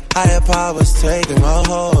go. Higher powers taking a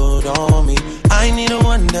hold on me. I need a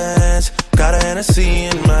one dance. Got a Hennessy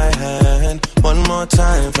in my hand. One more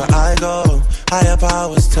time before I go. Higher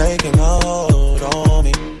powers taking a hold on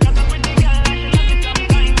me.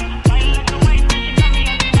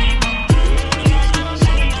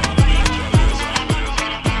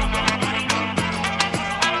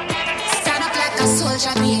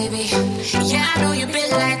 Soldier, baby. Yeah, I know you been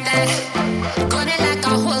like that. Gun it like a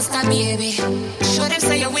holster, baby. Show them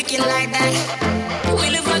say you're wicked like that. We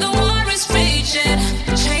live where the war is raging,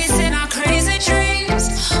 chasing our crazy dreams,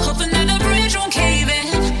 hoping that the bridge won't cave in.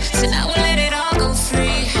 So now we'll let it all go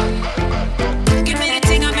free. Give me the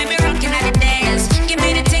thing, I made me rockin' at the dance. Give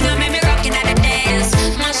me the thing, I made me rockin' at the dance.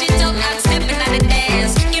 Now she don't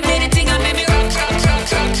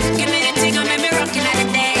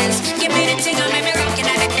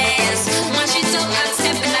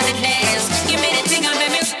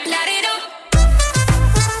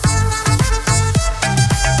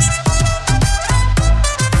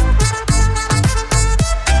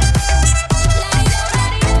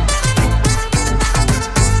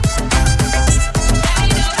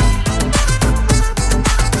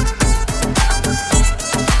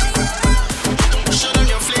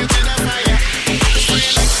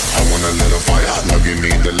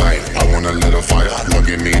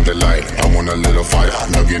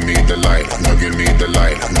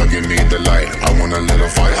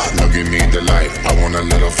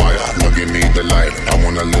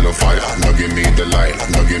the fire. Now give me the light.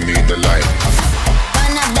 Now give me the light.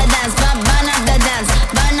 Burn up the dance, burn up the dance,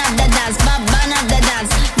 burn up the dance, burn up the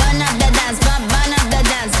dance, burn up the dance, burn up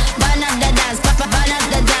the dance, burn up the dance, burn up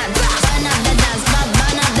the dance, burn up the dance,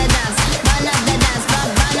 burn up the dance, burn up the dance,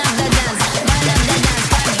 burn up the dance, burn up the dance,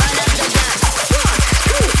 burn up the dance.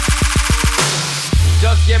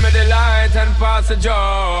 Just give me the light and pass the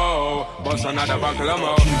joe. Bust another buckle of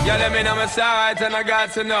more. Yeah, let me know my sight and I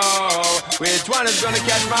got to know which one is gonna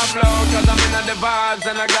catch my flow. Cause I'm in the vibes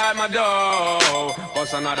and I got my dough.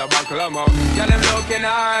 Bust another buckle of more. Yeah, them looking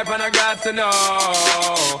hype and I got to know.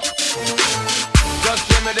 Just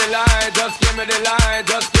give me the light, just give me the light,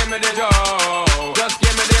 just give me the joe. Just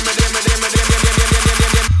give me,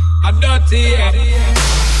 I'm dirty, yeah.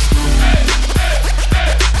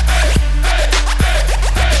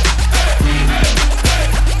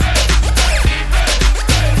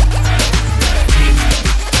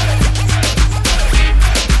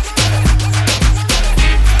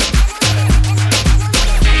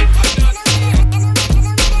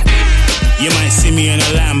 You might see me in a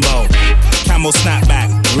Lambo, camel snapback,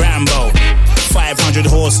 Rambo, 500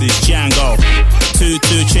 horses, Django,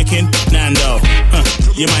 2-2 chicken, Nando.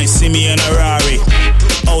 You might see me in a Rari,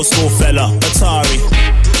 old school fella, Atari.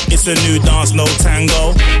 It's a new dance, no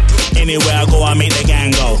tango. Anywhere I go, I make the gang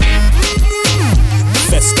go.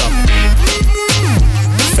 Festa,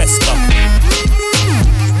 festa,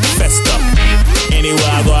 festa.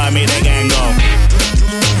 Anywhere I go, I make the gang go.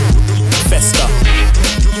 Festa.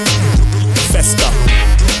 Festa,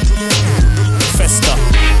 festa.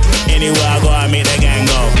 Anywhere I go, I make the gang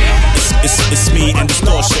go. It's me and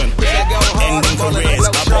distortion. Ending careers,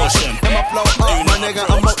 abortion. My nigga,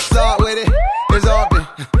 I'm outside with it. It's often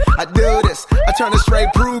I do this. I turn a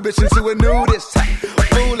straight prude bitch into a nudist.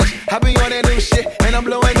 Foolish, I be on that new shit, and I'm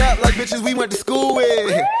blowing up like bitches we went to school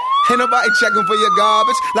with. Ain't nobody checking for your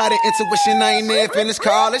garbage. Lot of intuition, I ain't near finished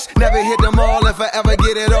college. Never hit them all if I ever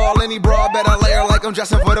get it all. Any broad better layer like I'm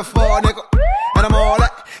dressing for the fall, nigga. And I'm all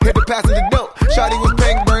that, hit the passenger dope. Shawty was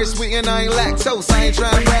pink, very sweet, and I ain't lactose. I ain't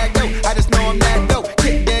trying to brag, no, I just know I'm that dope.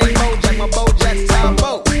 Kick gang, Bojack, my Bojack's top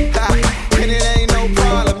boat. And it ain't no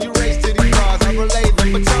problem, you race to these cars. I relay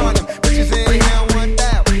them, baton them. Bitches in here, 1,000.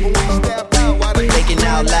 But when you step out, why they thinking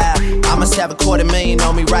out loud? I must have $250,000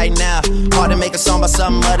 on me right now. Hard to make a song about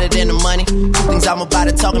something other than the money. Two things I'm about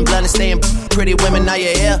to talking blunt and staying. Pretty women, are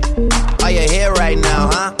you here? Are you here right now,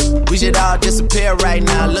 huh? We should all disappear right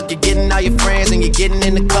now. Look, you're getting all your friends and you're getting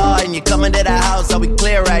in the car and you're coming to the house. Are we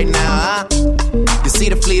clear right now, huh? You see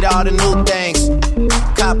the fleet, all the new things.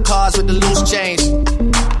 Cop cars with the loose change.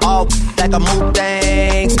 All like I move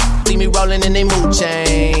things. See me rolling and they mood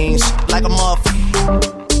change. Like a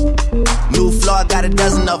motherfucker. New floor, I got a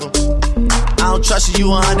dozen of them. I don't trust you,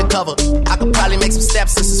 you are undercover. I could probably make some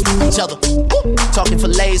stepsisters for each other. Woo! Talking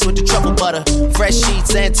fillets with the truffle butter. Fresh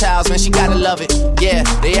sheets and towels, man, she gotta love it. Yeah,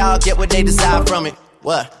 they all get what they desire from it.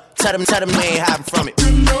 What? Tell them they ain't hiding from it.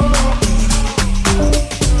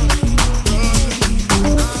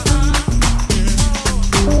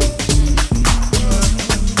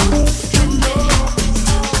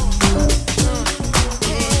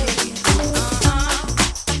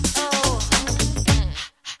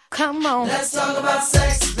 Come on. Let's talk about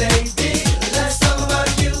sex, baby. Let's talk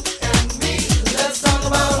about you and me. Let's talk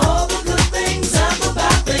about all the good things and the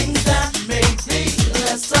bad things that may be.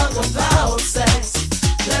 Let's talk about sex.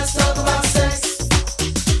 Let's talk about sex.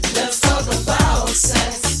 Let's talk about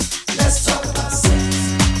sex. Let's talk about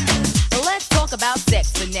sex. Well, let's talk about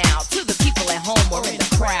sex for now. To the people at home or in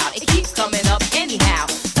the crowd, it keeps coming up anyhow.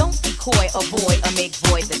 Don't be coy, avoid, or make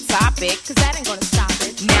void the topic, cause that ain't gonna stop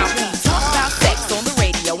it. Now we talk about sex on the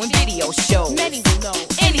radio and video shows. Many will know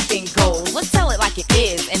anything goes. Let's tell it like it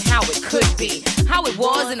is and how it could be, how it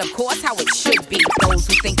was, and of course how it should be. Those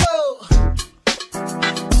who think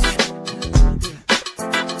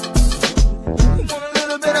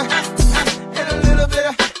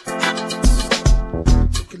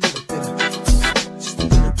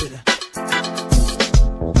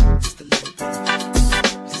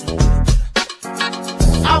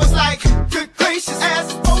I was like, good gracious,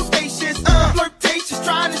 ass bodacious, flirtatious,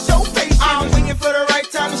 trying to show patience. I'm waiting for the right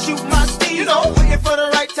time to shoot my steam, you know, waiting for the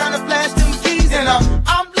right time to flash them keys. And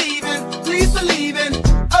I'm leaving, please believe in,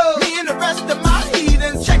 me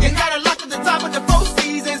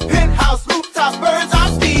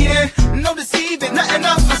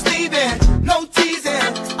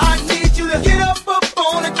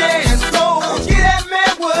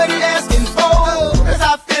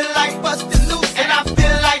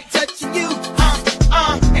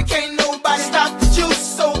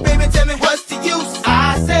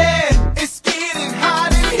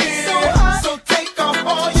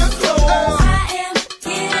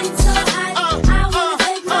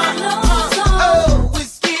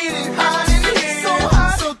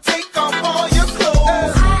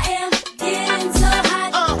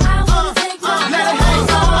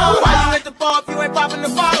popping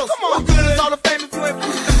the bottles. Come on, what good is all the fame if you ain't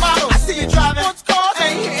boosting the models? I see you driving, what's called?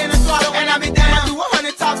 Ain't hitting the throttle, and I be down. I do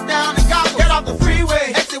 100 tops down and goggles. Get off the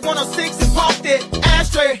freeway, exit 106 and parked it.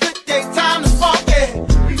 Ashtray, good day, time to spark it.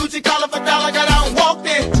 Gucci collar for dollar, got out and walked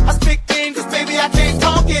it. I speak things, cause baby I can't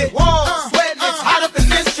talk it. Whoa, sweating, it's hot up in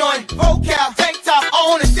this joint. Vocal, tank top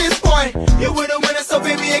on at this point. You with a winner, so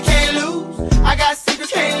baby you can't lose. I got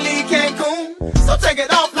secrets, can't leave Cancun. So take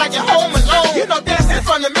it off like you're home alone. You know dancing in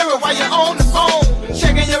front of the mirror while you're on the phone.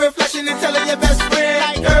 Checking your reflection and telling your best friend,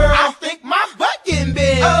 like, girl, I think my butt getting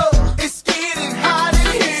big. Oh, it's getting hot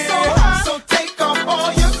in here. So hot. So take off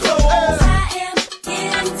all your clothes. I am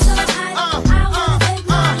getting so hot. I wanna take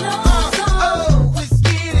my clothes off. Oh, it's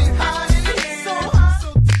getting hot in here. So hot.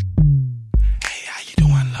 Hey, how you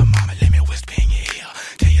doing, little mama? Let me whisper in your ear.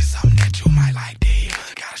 Tell you something that you might like to hear.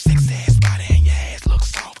 Got a sexy ass body and your ass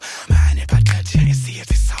looks soft. Mind if I touch you and see if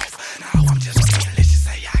it's soft? No, I'm just saying, let's just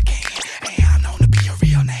say I can. Hey, I'm known to be a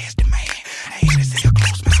real nasty man. Hey, let's say a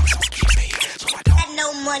close mouth don't keep me. So I don't Got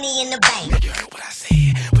no money in the bank. You heard what I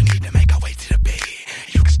said? We need to make our way to the bed.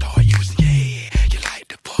 You can start using your head. You like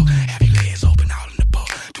the book. Have your legs open all in the book.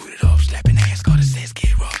 Do it up, slapping ass, call the sex,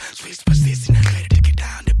 get rough. Switch persistent, ready to get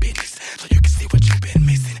down to business. So you can see what you've been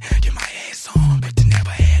missing. You might have some, but you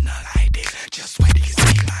never had none like this. Just wait till you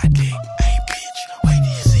see my dick. Hey, bitch, wait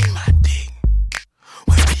till you see my dick.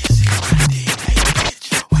 Wait till you see my dick. Hey, bitch,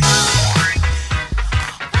 wait till you see my dick.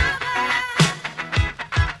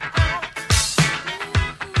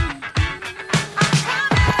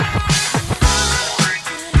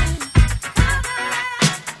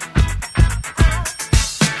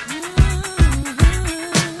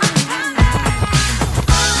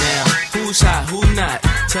 Now, who's hot, who not?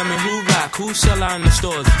 Tell me who rock, who sell out in the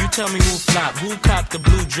stores. You tell me who flop, who cop the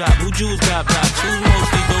blue drop, who jewels got blocks, who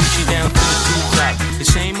mostly Dolce down to the two top. The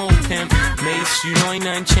same old pimp, Mace, you know ain't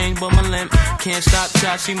nothing changed but my limp. Can't stop till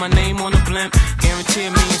I see my name on the blimp. Guarantee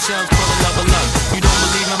a million sales for the level up. You don't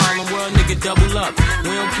believe in Harlem World, nigga, double up.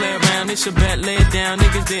 We don't play around, it's a bet, lay it down.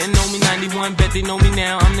 Niggas didn't know me 91, bet they know me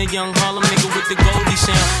now. I'm the young Harlem nigga with the Goldie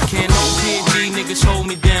sound. Can't no PhD, niggas hold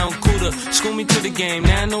me down. Cooler, school me to the game,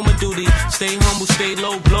 now I know my duty. Stay humble, stay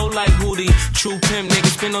low, blow like Hootie. True pimp,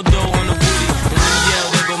 niggas spin no dough on the booty. And when you yell,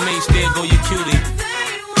 there go Mace, there go your cutie.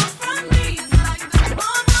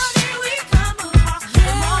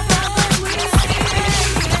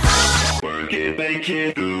 Work it, make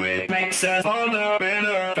it, do it. Makes us harder,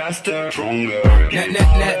 better, faster, stronger.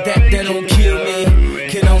 That don't kill me,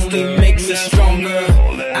 can only make me stronger.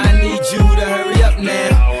 I need you to hurry up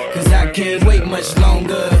now, cause I can't wait much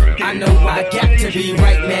longer. I know I got to be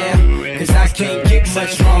right now, cause I can't get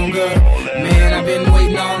much stronger. Man, I've been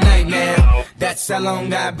waiting all night now, that's how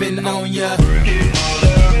long I've been on ya.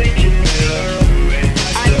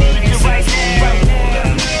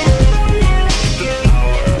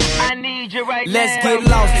 Let's get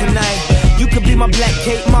lost tonight. You could be my black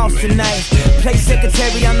Kate Moss tonight. Play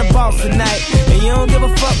secretary, I'm the boss tonight. And you don't give a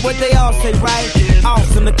fuck what they all say, right?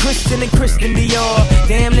 Awesome, the Christian and Christian Dior.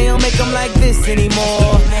 Damn, they don't make them like this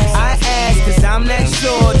anymore. I ask, cause I'm not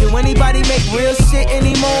sure. Do anybody make real shit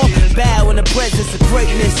anymore? Bow in the presence of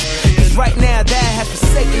greatness. Cause right now that has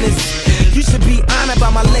forsaken us. You should be honored by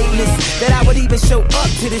my lateness, that I would even show up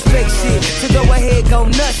to this fake shit. So go ahead, go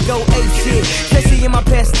nuts, go ape shit. Especially in my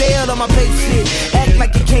pastel on my page shit. Act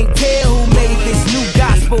like you can't tell who made this new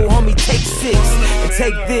gospel, homie. Take 6 and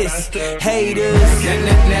take this, haters.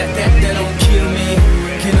 That don't kill me,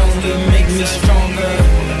 can only make me stronger.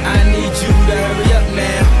 I need you to hurry up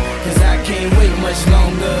now, cause I can't wait much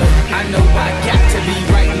longer. I know I got to be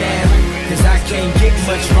right now, cause I can't get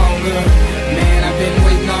much stronger. Man, I've been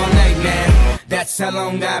waiting all night now, that's how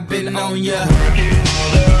long I've been on ya.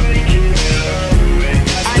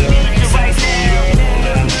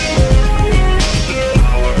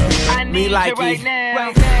 Me like it.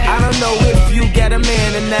 I don't know if you got a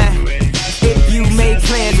man or not, if you made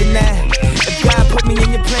plans or not, if God put me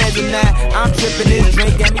in your plans or not. I'm tripping, this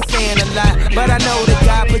drink got me saying a lot, but I know that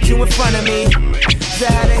God put you in front of me. So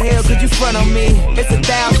how the hell could you front on me? It's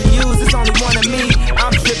 1,000 yous, it's only one of me.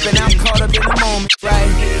 I'm tripping, I'm caught up in the moment,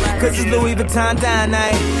 right? Cause it's Louis Vuitton dine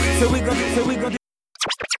night. So we gon'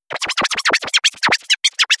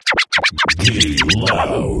 Giddy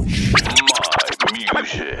Lounge. My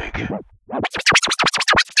music.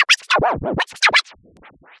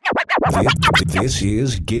 This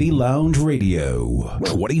is Giddy Lounge Radio.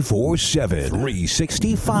 24/7,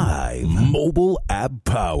 365. Mobile app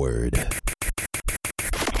powered.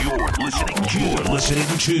 You're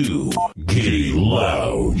listening to Giddy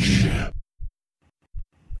Lounge.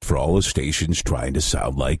 For all the stations trying to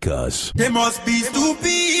sound like us. They must be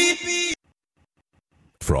stupid.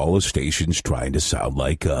 For all the stations trying to sound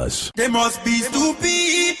like us. They must be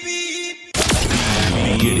stupid.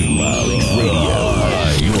 Getting Loud Radio.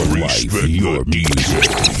 Your life, your music.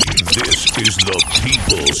 This is the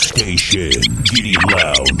People's Station. Giddy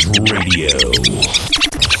Lounge Radio.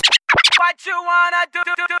 What you wanna do?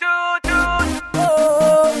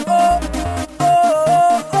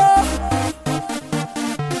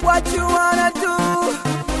 What you wanna do?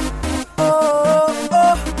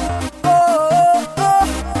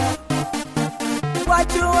 What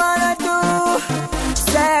you wanna do?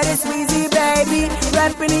 Said it's easy, baby.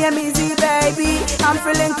 Rapping here, easy, baby. I'm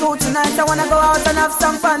feeling cool tonight. I wanna go out and have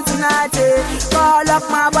some fun tonight. Call up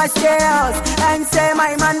my boss girls and say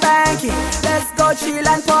my man banking. Let's go chill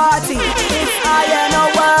and party. It's higher, no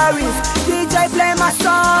worries. DJ play my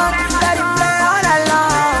song, let it play all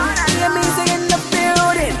along. Hear music in the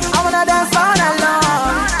building. I wanna dance all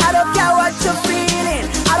along. I don't care what you're feeling.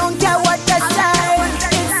 I don't care what they say.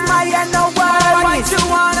 It's my no worries. What you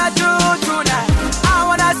wanna do tonight? I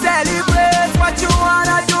wanna celebrate. What you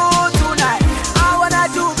wanna do tonight? I wanna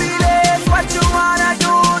do village. What you wanna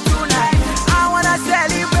do tonight? I wanna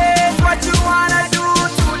celebrate. What you wanna do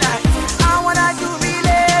tonight? I wanna do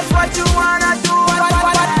village. What you wanna do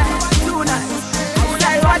tonight?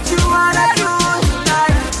 Say what you wanna do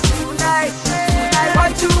tonight.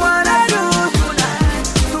 What you wanna do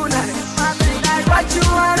tonight? What you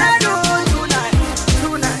wanna do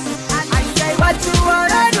tonight? I say what you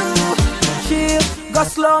wanna do. Chill, go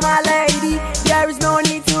slow, my lady. There is no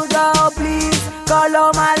need to go, please. Go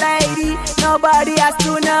low, my lady. Nobody has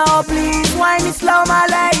to know, please. Wine it slow, my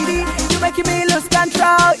lady. You making me lose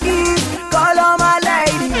control, ease. Go low, my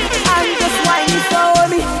lady. I'm just whining for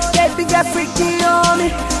me. Baby, get freaky on me.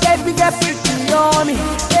 Baby, get freaky on me.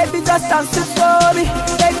 Baby, just dance it for me.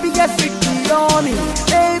 Baby, get freaky on me.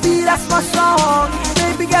 Baby, that's my song.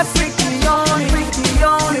 Baby, get freaky on me. Freaky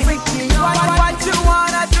on me. Freaky on me. What you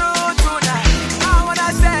wanna do tonight? I wanna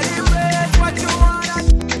celebrate. What you wanna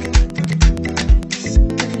do?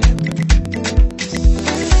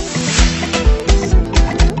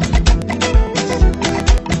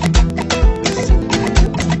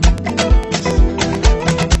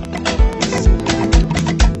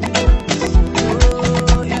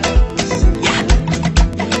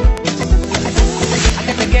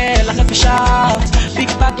 Shout, big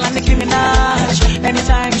back like Nicki Minaj.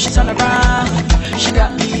 Anytime she turn around, she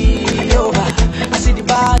got me over. I see the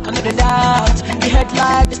back under the doubt, the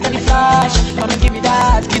headlight, the steady flash. Mama give me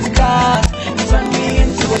that, Kit Kat. You turn me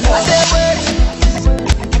into a love. I say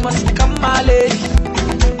wait, you must become my lady.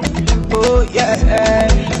 Oh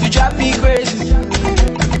yeah, you drive me crazy.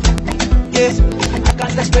 Yeah, I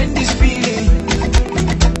can't explain this feeling.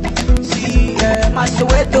 See, my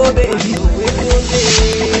Soweto baby.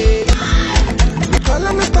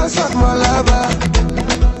 Let me pass out my lover.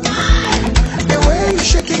 The way you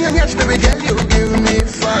shaking your hips, baby girl, you give me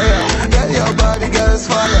fire. Girl, your body gets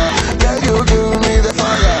fire. Girl, you give me the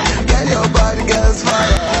fire. Girl, your body gets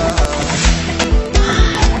fire.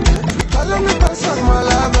 Let me pass out my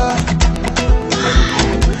lover.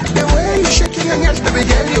 The way you shaking your hips, baby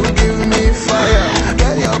girl, you give me fire.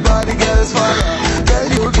 Girl, your body gets fire. Girl,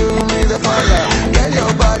 you give me the fire. Girl,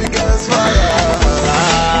 your body gets fire.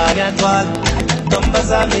 I get one.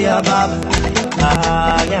 Zami ya baba,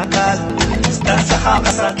 ya kal, stanza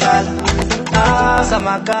haka sakal,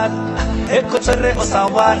 samakal, ekutere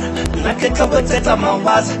osawar, nakeka weteta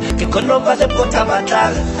mawaza, kikono vale pota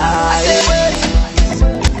batal. I say wait,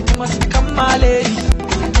 you must become my lady.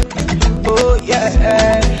 Oh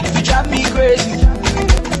yeah, you drive me crazy.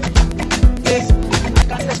 Yeah, I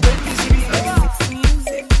can't explain this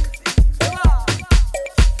feeling.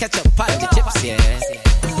 Catch up party chips, yeah.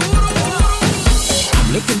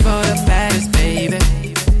 Looking for the baddest, baby.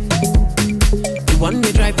 The one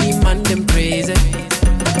they drive me man them crazy.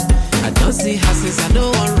 I don't see houses, I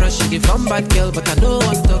don't want rush. You from bad girl, but I don't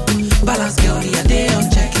want to balance girl, yeah, they on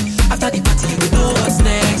check. After the party, you know what's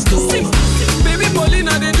next to. Baby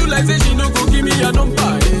Paulina, they do like say she no go give me a number.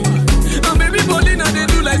 And baby Paulina, they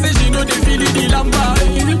do like say she no they feel the lamba.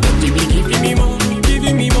 Giving me more,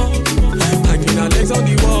 giving me more. Hanging her legs on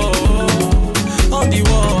the wall, on the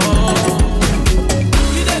wall.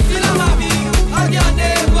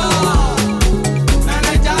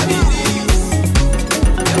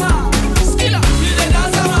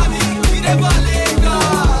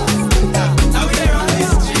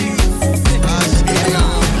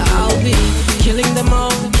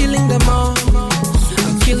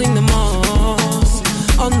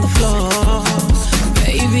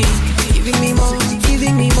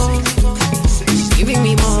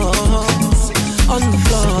 On the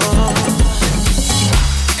floor.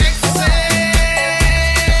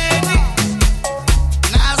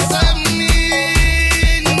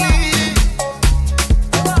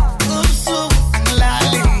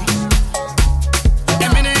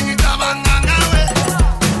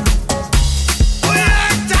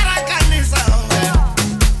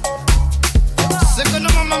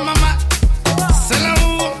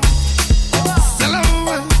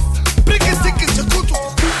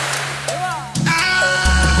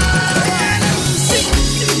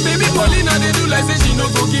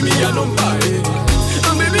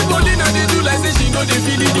 know they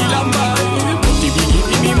feel the lamba.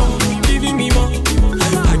 Giving me more, giving me more.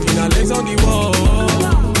 Like in her legs on the wall,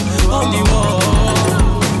 on the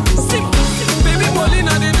wall. See, baby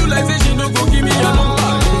Paulina they do like say she no go give me a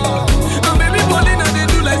number. And baby Paulina they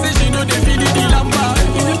do like say she know they feel the lamba.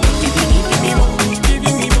 Giving me more,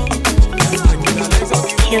 giving me more. Like in her legs on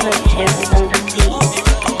the wall. Killer tips on the beat.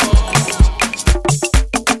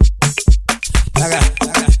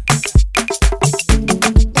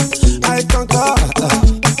 I conquer.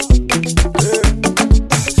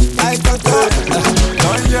 I conquer.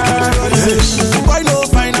 Why no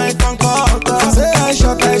fine I conquer? Say I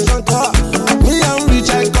short I conquer. Me I'm rich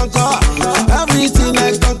I conquer. Everything I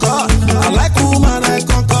conquer. I like woman I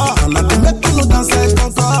conquer. And I can make people dance I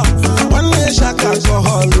conquer. One day shake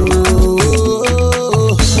alcohol.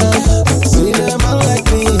 See them man like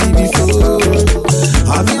me before.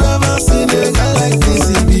 Have you ever seen a guy like this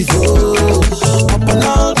before? Up and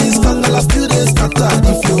all this scandal, I still they scatter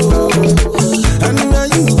the flow. Anywhere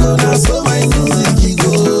you go, now so my music you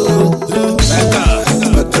go.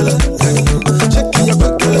 Check your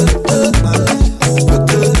buckle,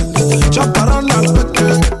 jump around and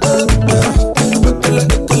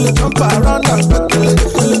jump around and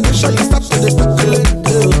make sure you stop to the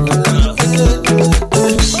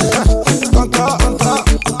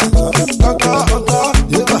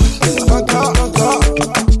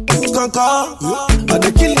I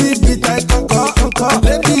dey kill the beat, I conquer.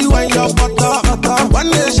 Lady, when your butter, one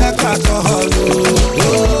day shake alcohol.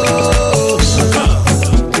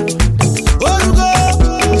 Oh, you go.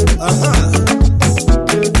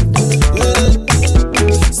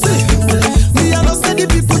 See, me I know say the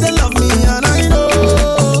people they love me and I know.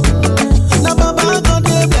 Now Baba God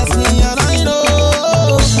they bless me and I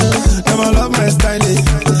know. Them I love my style,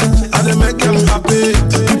 I dey make them happy.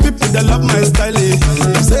 The people they love my style.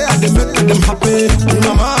 Say I dey make them happy. The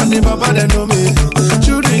mama and the baba they know me.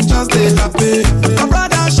 Children just stay happy. My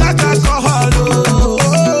brother shake alcohol.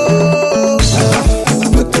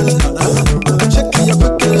 Check your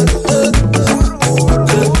buckle.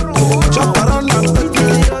 Jump around and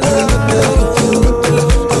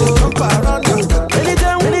jump around.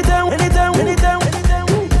 Anytime when you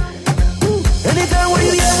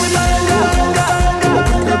hear with my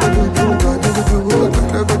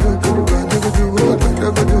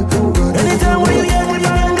anytime when you hear with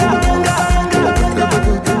my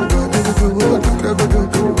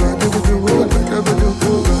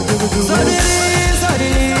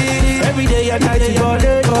suddenly, every day and night you call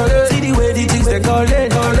it. See the way the things they call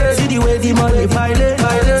it. See the way the money pile it.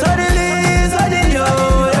 Suddenly,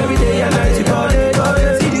 oh, every day and night you call it.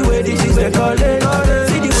 See the way the things they call it.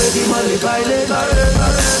 See the way the money pile it.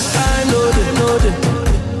 Time loaded,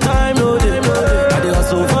 time loaded. I dey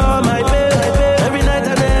hustle for my pay. Every night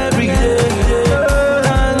and every day.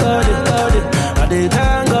 Thank God, I dey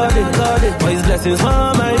thank God, for His blessings for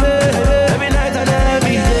my way. Every night and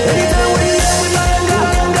every day. Anytime when you hear with my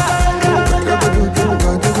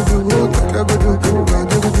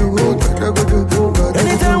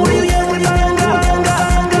anytime when you hear with my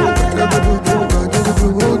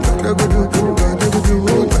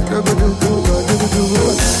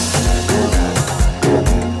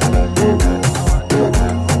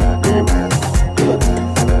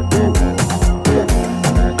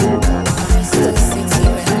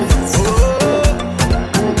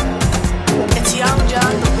It's Young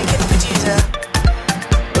John, the wicked producer.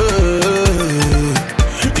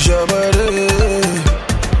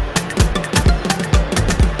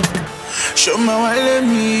 Show my why let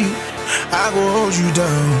me, I go hold you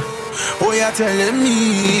down. Oh, you're telling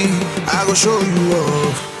me, I go show you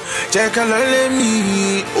off. Check a let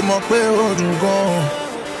me, my pay hold you gone.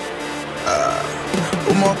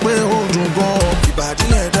 My pay hold you gone. Your body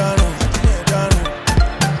ain't done.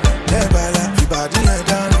 Never like your body ain't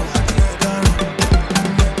done.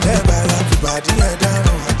 Never like your body ain't done.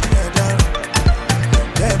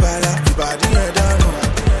 Never like your body ain't done.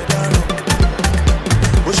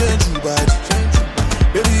 What change you body?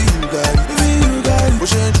 Baby you got it. What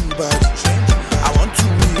change you body? I want to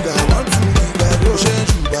be that. What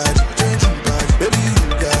change you body? Baby you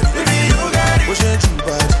got it. What change you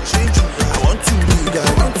body? I want to be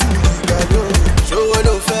that. So what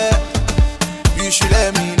do fair? You should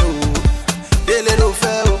let me know. They little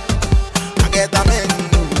fair. I get that man.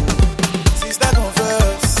 Sister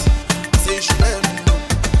confess. Say she let me know.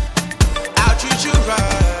 I'll treat you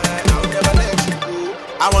right. I'll never let you go.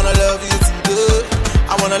 I wanna love you today.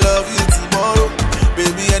 I wanna love you tomorrow.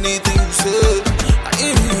 Baby, anything you say,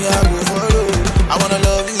 I go follow. I wanna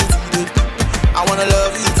love you today. I wanna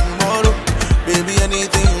love you tomorrow. Baby,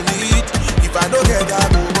 anything you need. If I don't get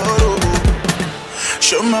that, go borrow.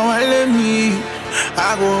 Show my why let me,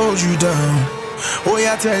 I go hold you down. Oh,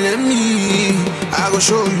 you're telling me I go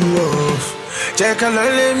show you off. Check a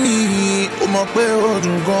let me. My pay hold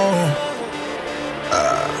you gone.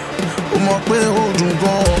 My pay hold you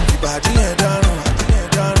gone. Body head down.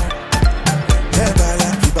 Head back,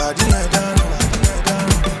 body head down.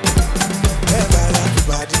 Head back,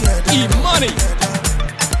 body head down. E-Money,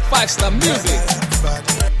 5-star music.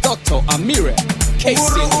 Dr. Amire,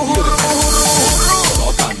 KC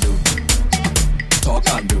Talk and do. Talk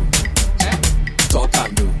and do. Talk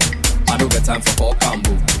and do. I don't get time for talk and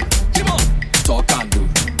do. Come on. Talk and do.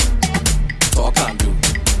 Talk and do.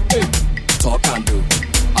 Hey. Talk and do.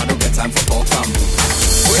 I don't get time for talk and do.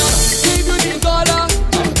 Give you the dollar,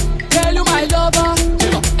 tell you my lover,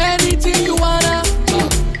 anything you wanna,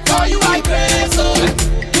 for you I crave so.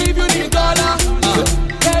 Give you the dollar,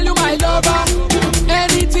 tell you my lover,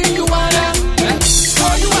 anything you wanna,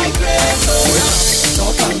 for you I crave so.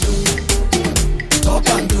 Talk and do. Talk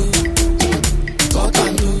and do. Talk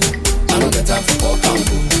and do. I don't get time for talk and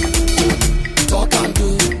do. Talk and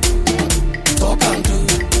do. Talk and do.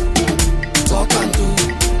 Talk and do.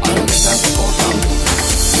 I don't get time for talk and do.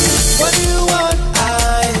 What do you want?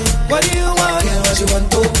 What do you want? Yeah, what you want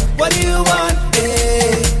to? What do you want?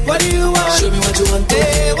 Hey, what do you want? Show me what you want to.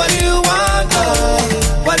 Hey, what do you want?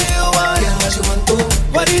 What do you want? Yeah, what you want to?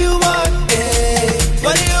 What do you want? Hey,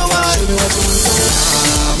 what do you want? Show me what you want to.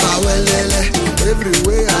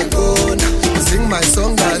 Everywhere I go now, sing my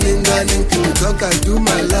song, darling. Talk, I do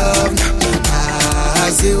my love now. I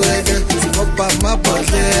see where they pop up my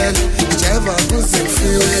bottle. Whichever music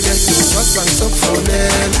feel where they what's on top for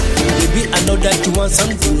them. Baby, I know that you want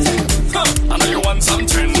something. I know you want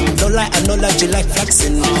something. Don't lie, I know that you like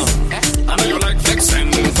flexing. I know you like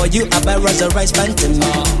flexing. For you, I buy Rolls Royce Phantom.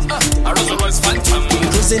 I Rolls Royce Phantom.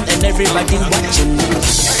 Cruising and everybody watching.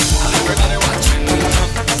 Everybody watching.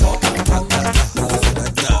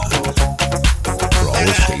 All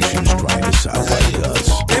stations trying to sound like us.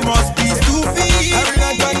 They must be stupid. Every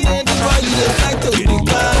night I need this why you don't like to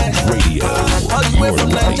Dubai. Radio. All the way from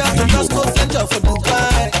Nigeria to just go Central for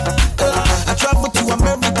Dubai. I travel to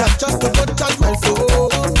America just to go charge my phone.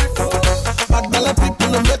 But many people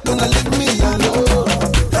don't make gonna leave me alone.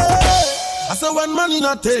 I say when money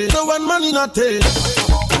not take, so when money not take.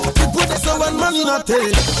 People they say when money not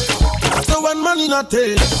take. So when money not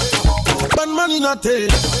take, when money not take.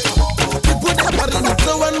 People they carry me,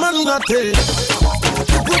 so when money not take.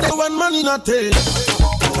 People they when money not take.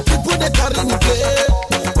 People they carry me play.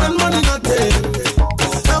 When money not take.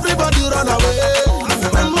 Everybody run away.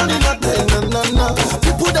 When money not take, no.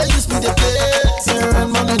 People they use me they play. Say when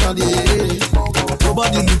money not take.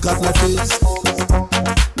 Nobody look at my face.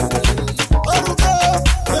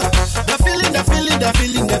 They're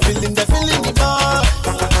feeling the bar.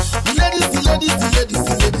 The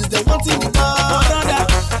ladies, they want in the bar.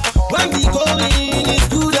 When we go in, it's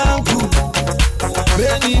good and good.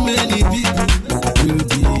 Many people will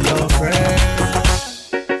be your friend.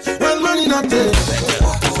 When money not take,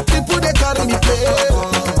 people they carry me play.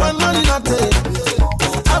 When money not take,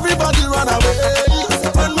 everybody run away.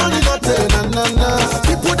 When money not take, na.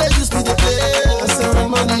 People they use me to play. I say when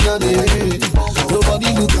money not take,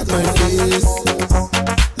 nobody look at my face.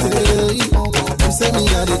 Hey, you say me a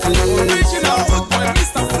the crazy. Original road boy,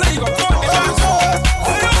 Mr. Flavor.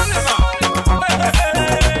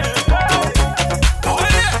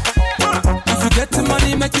 If you get the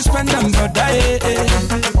money, make you spend them, brother.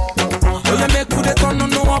 Oh, you make good turn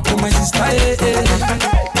no one for my sister.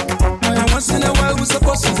 Once in a while, we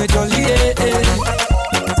supposed to get jolly.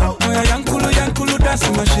 Oh, Yankulu, that's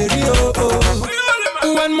my sherry.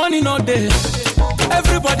 When money no day,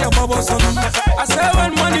 everybody a bubble son. I say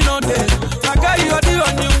when money no day, I got you the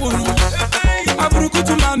only one. I broke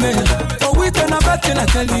to my man. Oh, we turn a back and I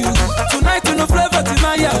tell you. Tonight you no flavor to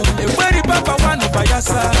my yao. Very papa one by your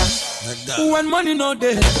side. When money no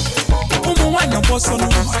day, when your boss on.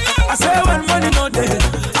 I say when money no day,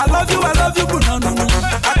 I love you, but no.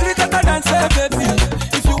 I treat it and say, baby,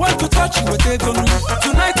 if you want to touch you, take on.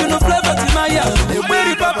 Tonight you no flavor to my yao.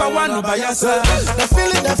 Very papa one by your side. The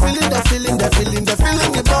feeling, the boy.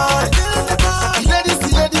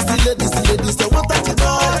 The ladies, they want that boy.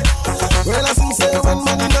 Well, I say when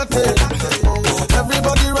money not take,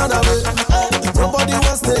 everybody run away. Nobody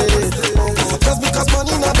wants to just because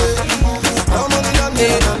money not take. No money not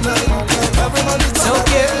take. Everybody's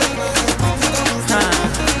okay.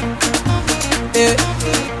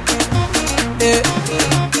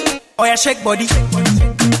 Oh yeah, shake body.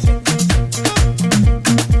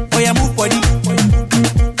 Oh yeah, move body.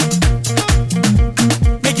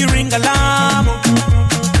 Make you ring alarm.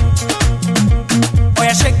 Oh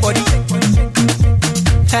yeah, shake body.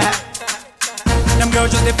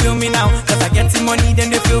 me now. Cause I get the money,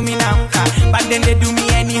 then they feel me now. Back then they do me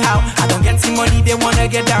anyhow. I don't get the money, they wanna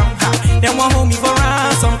get down. They want hold me for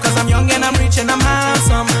ransom. Cause I'm young and I'm rich and I'm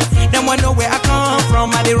handsome. They want know where I come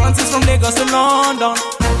from. I they run since from Lagos to London.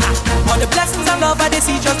 All the blessings and love I they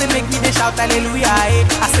see just they make me they shout hallelujah.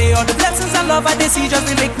 I say all the blessings and love I they see just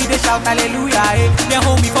they make me they shout hallelujah. They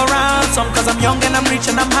hold me for ransom cause I'm young and I'm rich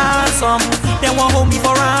and I'm handsome. They won't hold me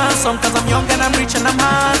for ransom cause I'm young and I'm rich and I'm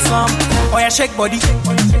handsome. Oh yeah, shake body.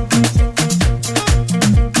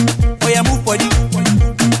 Oh yeah, move body.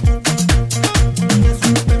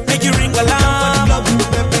 Make you ring alarm. Oh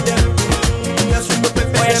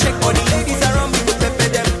yeah, shake body. Ladies around me go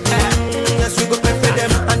pepper them. Yes, we go pepper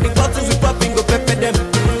them. And the bottles we popping go pepper them.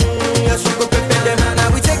 Yes, we go pepper them. Now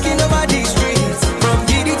we taking over these streets from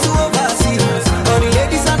Giddy to overseas. All the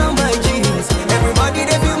ladies are on my jeans. Everybody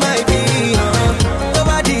they feel my beat.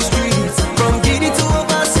 Over these streets from Giddy to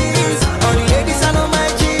overseas. All the ladies are on my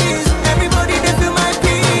jeans. Everybody they feel my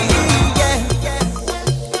beat. Yeah.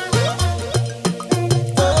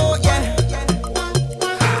 Oh yeah.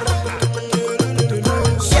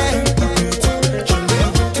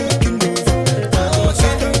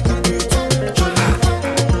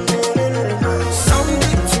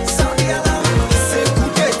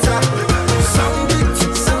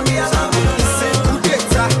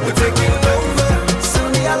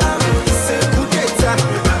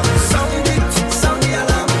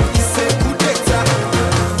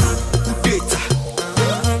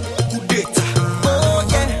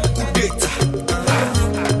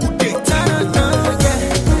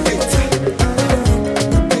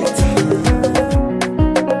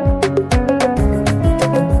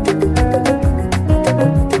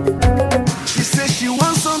 She said she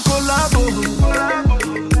wants some collabo.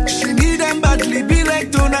 She need them badly, be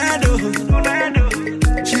like Tornado.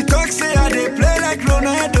 She talk say I they play like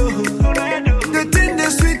Ronaldo. The thing they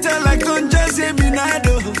sweeter like Don Jazzy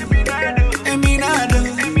Eminado. Eminado.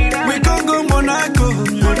 We can go Monaco.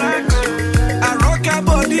 I rock her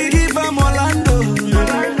body, give her Orlando.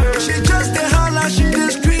 She just a holler, she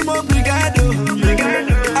just scream obrigado.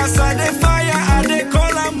 As I dey fire, I dey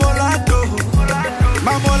call her Molato.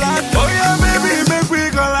 My Molato. Oh yeah, baby, make we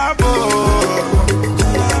collabo.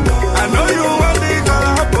 I know you want the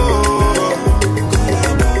collabo.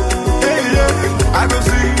 Hey, yeah, I go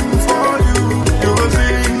sing for you, you go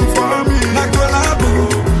sing for me. Na collabo,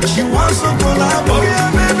 she wants some collabo. Oh yeah,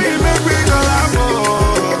 baby, make we collabo.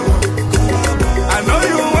 I know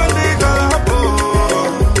you want the collabo.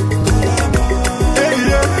 Hey,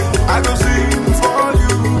 yeah, I go sing for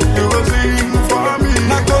you, you go sing for me.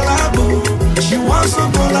 Na collabo, she wants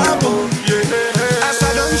some collabo. Yeah, as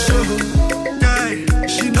I don't show, yeah,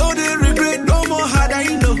 she know they regret no more. Had I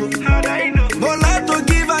know, Molato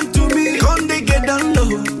give unto me, come they get down low.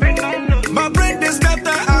 My brain they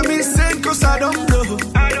scatter, I'm insane cause I don't blow,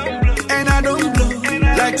 and I don't blow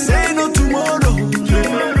like say no tomorrow.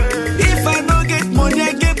 If I don't get money,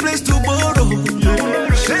 I get place to borrow.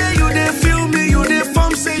 Say you they feel me, you they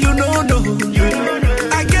form, say you know.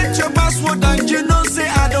 I get your password and you know say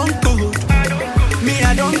I don't go. Me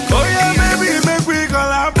I don't go. Oh yeah, baby, make we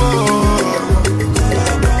collabo.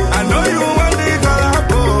 I know you want the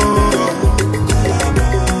collabo.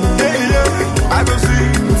 Hey yeah, I go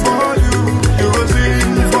sing for you, you go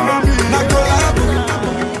sing for me. Na collabo.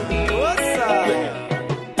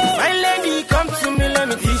 My lady, come to me, let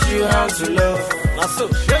me teach you how to love. Also,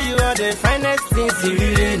 show you all the finest things you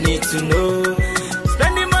really need to know.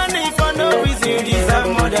 Spending money for no reason, you deserve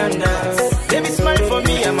more than that. Baby, smile for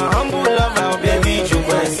me, I'm a humble lover, baby, you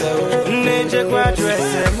myself. Check what dress,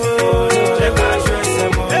 check what dress,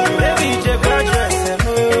 baby, check what dress,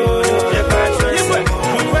 check what dress.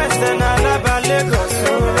 Request and I love a Lagos,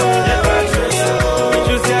 check what dress.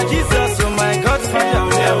 You say Jesus, oh my God, Father.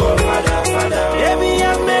 Baby,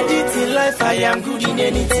 I've made it in life, I am good in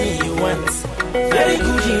anything you want. Very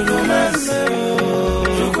good in romance,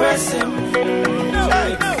 request him.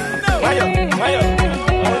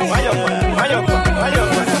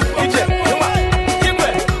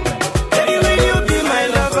 Anyway, you be my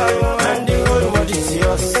lover, and the whole world is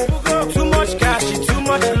yours. Too much cash, too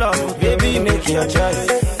much love, baby, make your choice.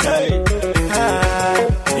 Hey,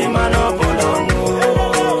 the man up on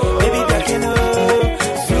baby, back in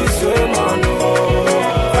sweet soul, man.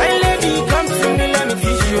 My lady, come to me, let me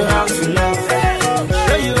teach you how to love.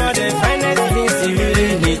 Show you all the finest things you really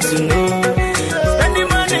need to know. Spending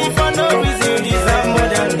money for no reason, you deserve more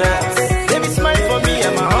than that. Baby, smile for me,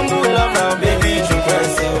 I'm a humble lover, baby, you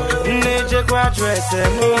press it. Check what dress,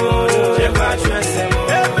 check what dress,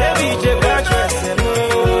 baby, check what dress,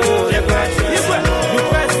 check what dress. You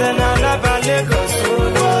press and I love a Lagos,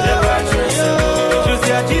 check what dress. You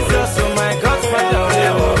say Jesus.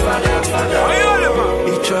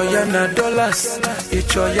 na dollars,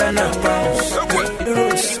 ichoya na pounds,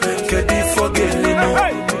 euros, kedi fogelino,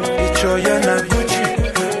 ichoya na Gucci,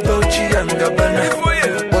 Dolce and Gabbana.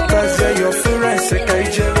 Wakaze your friends,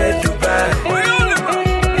 kaijere Dubai.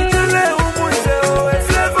 Itele umuse o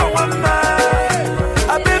flavor mama,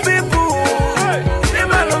 a baby boo, ni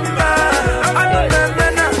maluma, anu meme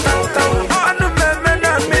na tau, anu meme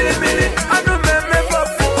na mili, anu meme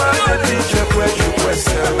bafuma, DJ kweju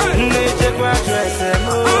kwese, DJ kweju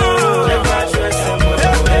esemo.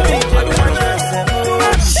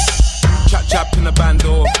 Chap in the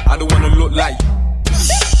bando, I don't wanna look like.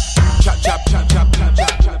 Chap,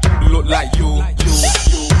 look like you.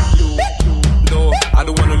 No, I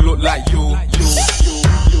don't wanna look like you.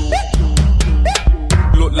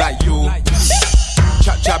 Look like you.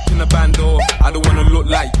 Chap in the bando, I don't wanna look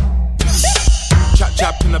like.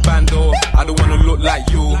 Chap in the bando, I don't wanna look like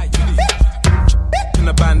you. In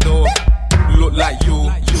the bando, look like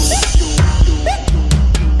you.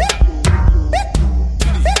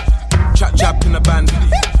 Chap in the band,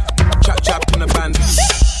 chap in the band,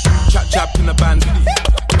 chap in the band, chap in the band,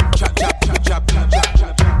 chap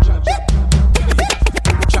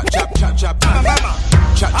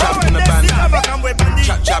in the band,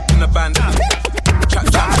 chap in the band,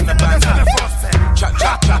 chap in the band.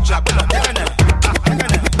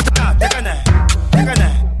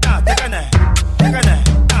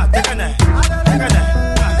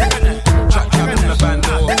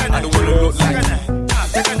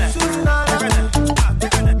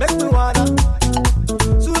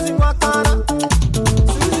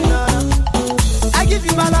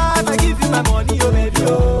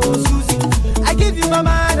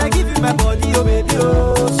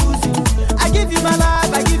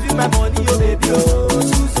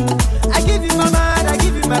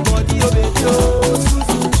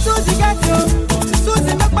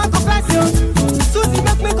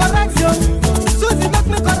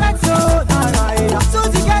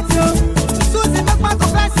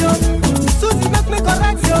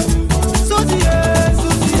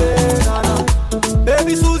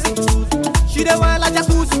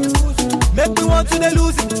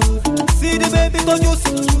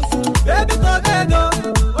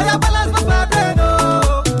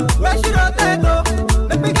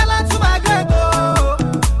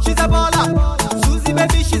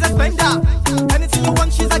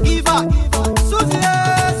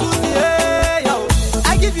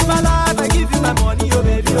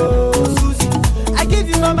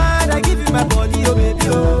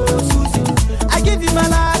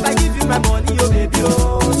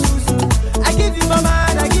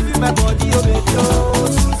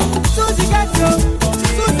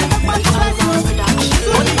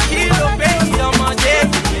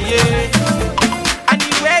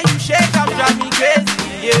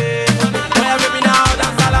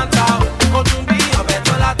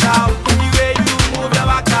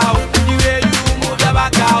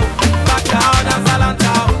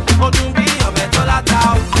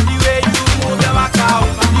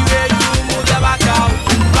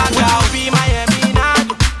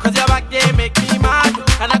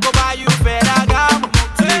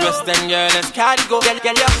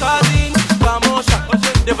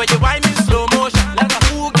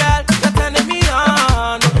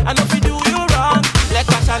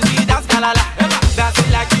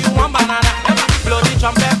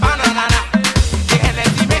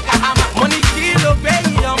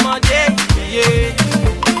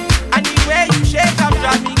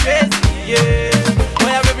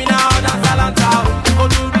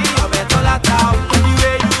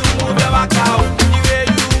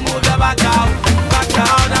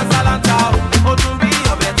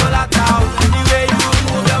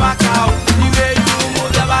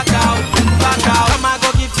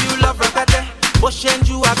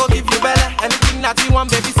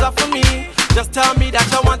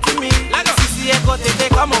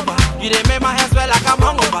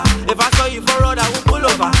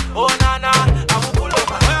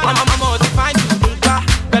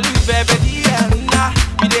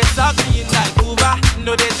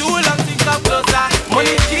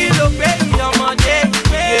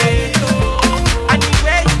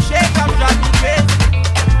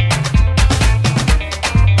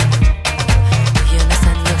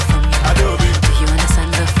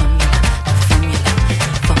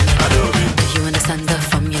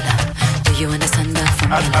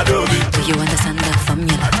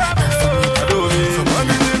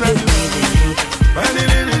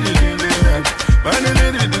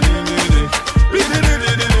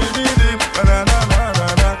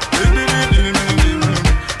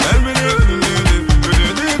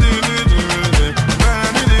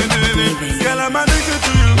 I'm addicted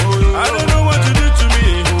to you.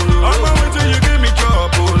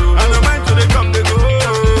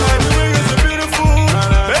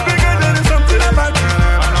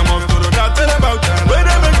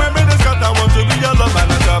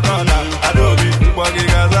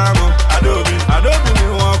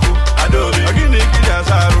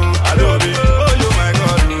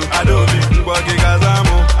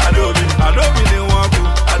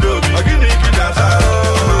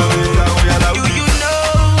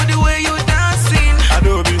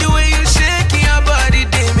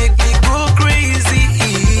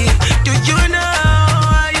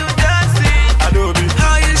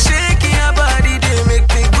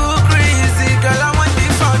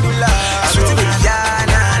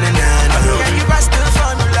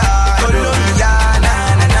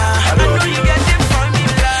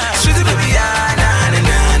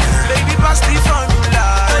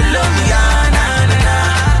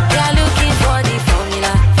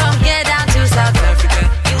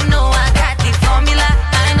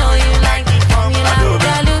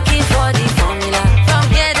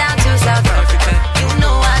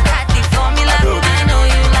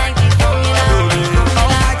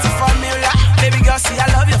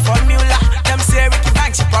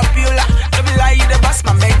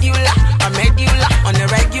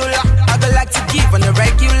 a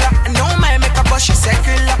regular. I know my makeup, but she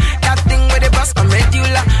secular. That thing with the bust, my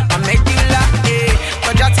medulla, eh.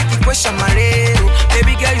 Quadratic equation, my radio.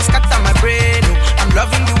 Baby girl, you scatter my brain. I'm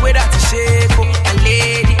loving the way that you shake, oh, my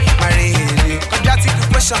lady, my lady. Quadratic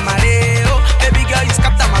equation, my radio. Baby girl, you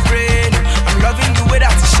scatter my brain. I'm loving the way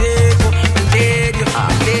that you shake, oh, my lady, my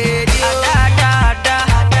lady.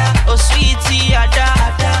 Oh sweetie,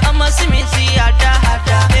 I'ma see me see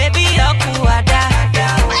baby, you're cool, what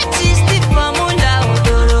is the formula?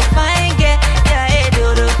 Do the fine get, yeah, do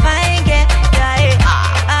the fine get, yeah,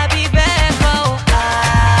 I'll be back, oh,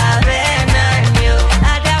 when I knew,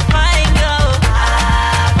 I'd fine go,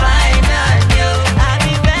 fine on you, I'll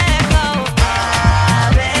be back, oh,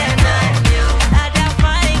 when I knew, I'd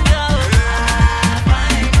fine go,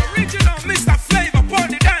 fine. Original Mr. Flavor, put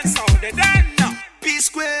the dance out, the dance now,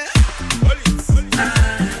 P-Square.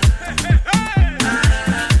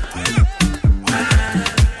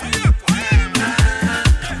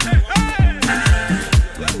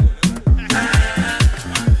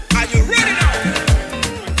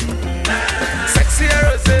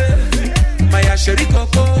 Chérie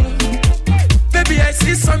Coco, baby I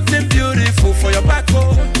see something beautiful for your back,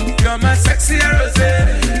 oh. You're my sexy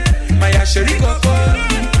rosé, my chérie Coco.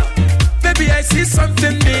 Baby I see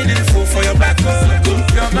something meaningful for your back, oh.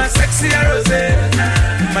 You're my sexy rosé,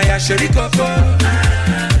 my chérie Coco.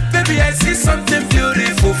 Baby I see something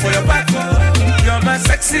beautiful for your back, oh. You're my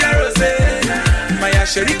sexy rosé, my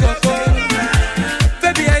chérie Coco.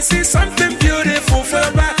 Baby I see something beautiful for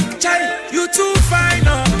your back. Child, you too fine,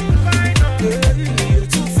 oh.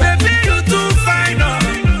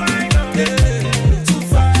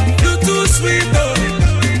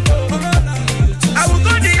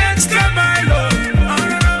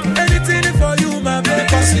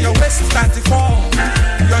 Your waist is 34,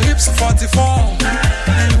 your hips are 44,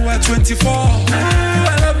 and you are 24. Ooh,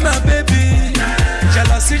 I love my baby.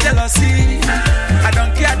 Jealousy, jealousy. I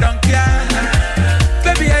don't care,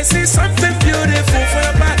 Baby, I see something beautiful for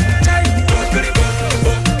your back.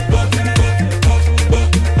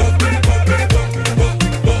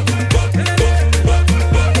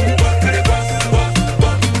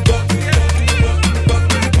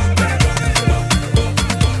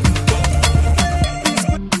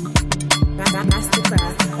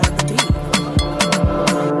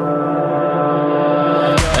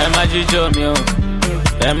 Ẹ má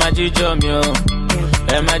jíjó mi o,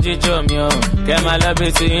 ẹ má jíjó mi o, kẹ́ máa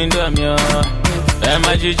lọ́bí tí ń dùn mí o. Ẹ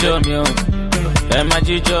má jíjó mi o, ẹ má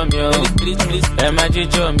jíjó mi o, ẹ má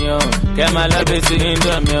jíjó mi o, kẹ́ máa lọ́bí tí ń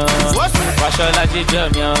dùn mí o. Fàṣọlá jíjó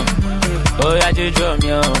mi o, óyá jíjó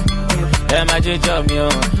mi o, ẹ má jíjó mi o,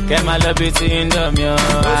 kẹ́ máa lọ́bí tí ń dùn mí o.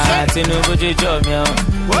 Tinubu jíjó mi o,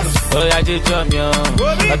 óyá jíjó mi o,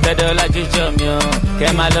 Ọ̀tẹ́dọ́lá jíjó mi o,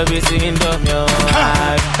 kẹ́ máa lọ́bí tí ń dùn mí o.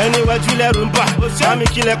 Ẹni wẹ́jú lẹ́rù ń bà, mami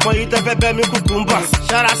kílẹ̀ kan yìí tẹ́fẹ́ bẹ́ mi kúkú ń bà.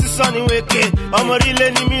 Ṣara sísọ ni wéke, ọmọ orílẹ̀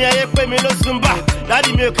ni mi ẹyẹ pé mi ló sún bà.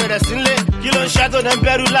 Dádì mi ò kẹ̀rẹ̀ sílé, kí ló ń ṣe tó dẹ̀ ń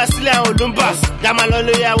bẹ̀rù lásìlẹ̀ àwọn olùmbà. Jàmá lọ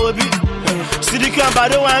lé yàwó bí, Sidiki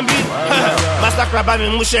Àbádó wá ń bí. Mastercraft bá mi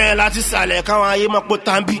mú ṣẹ́yìn láti sàlẹ̀ káwọn ayé mọ̀ pé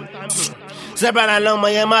tá ń bí. Zebra lọmọ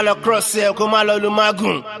yẹn má lọ cross ẹ̀ kó má lọ lu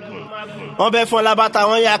mágùn. Wọ́n bẹ́ fún ọlábàtà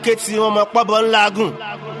wọn yà kéètì wọn mọ̀ pọ́bọ̀ ńlá gùn.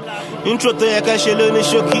 Intro tó yẹ kẹ́ ṣe ló ní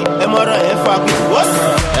ṣókí, ẹ mọ̀rọ̀ ẹ̀ fagùn.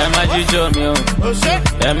 Ẹ má jíjó mi o,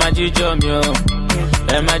 ẹ má jíjó mi o,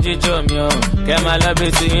 ẹ má jíjó mi o, kẹ́ máa lọ́bí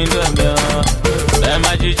tí ń dùn mí o. Ẹ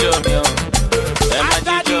má jíjó mi o, ẹ má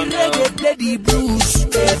jíjó mi o. Reggae play the blues,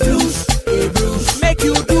 the blues, the blues. Make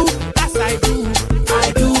you do as I do,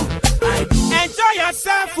 I do, I do. Enjoy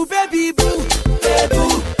yourself, baby boo, hey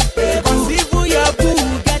boo, hey boo. 'Cause even your boo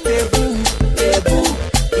get a boo, hey boo,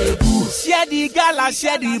 hey boo. Share the gala,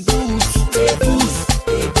 share the booze, hey booze,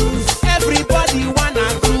 hey booze. Everybody wanna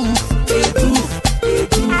groove, hey groove, hey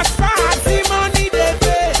groove. As far as the money they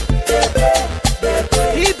pay,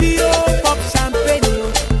 EBO pop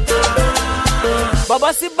champagne,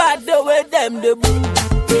 Baba see bad the way them the boo,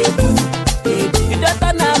 they boo, they boo. You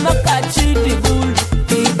don't know how catch the bull,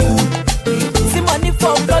 they boo, they boo. See money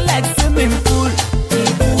for flow like swimming pool, they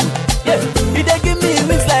boo, yeah. You dey give me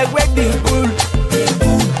wings like wedding pool, they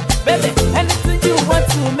boo. Baby, anything you want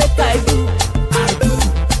to make I do, I do,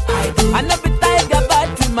 I do. I know be tiger but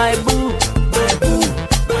to my boo, my boo,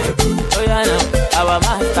 my boo. Oh yeah now, our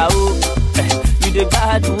master oh, you the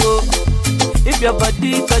bad oh. If your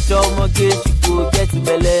body touch your mortgage, you go get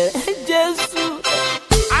belly. Jesus.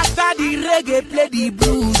 after the reggae play the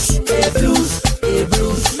blues, the blues, the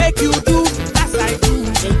blues. Make you do as I do,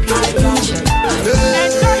 I do.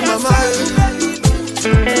 Enjoy yourself,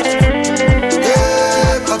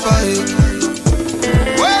 Hey, papa,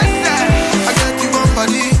 where's that? I got you one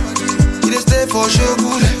body, you dey stay for sure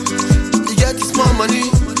good. You get this more money.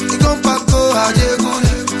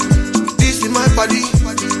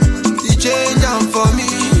 for me.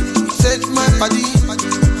 Set my body,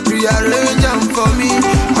 rearrange them for me.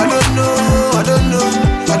 I don't know,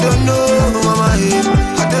 mama.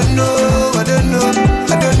 I don't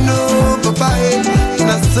know, papa.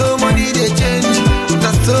 Not so money they change,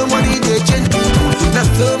 not so money they change people, not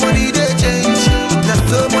so money they change, not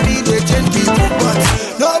so money they change people. But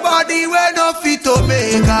nobody will no fit to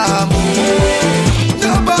make a move.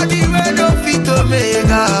 Nobody will no fit to make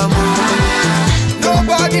a move.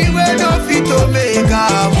 Nobody will no fit to make a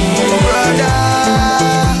move, brother.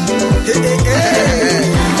 Hey, hey, hey.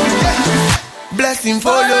 Blessing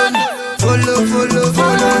follow, follow, follow,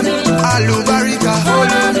 follow. Alubarika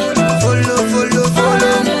follow,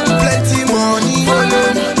 plenty money follow.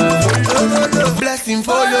 Blessing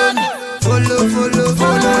follow,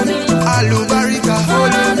 Alubarika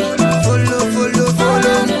follow,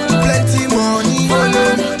 plenty money follow.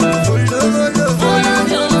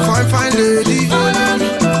 Fine lady follow.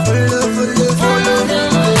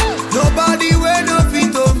 Nobody will no fit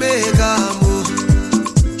to make a move.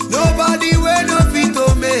 Nobody will no fit to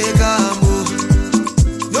make a move.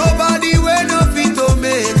 Nobody will no fit to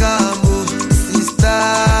make a move, sister.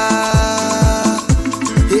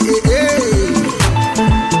 Hey, hey, hey.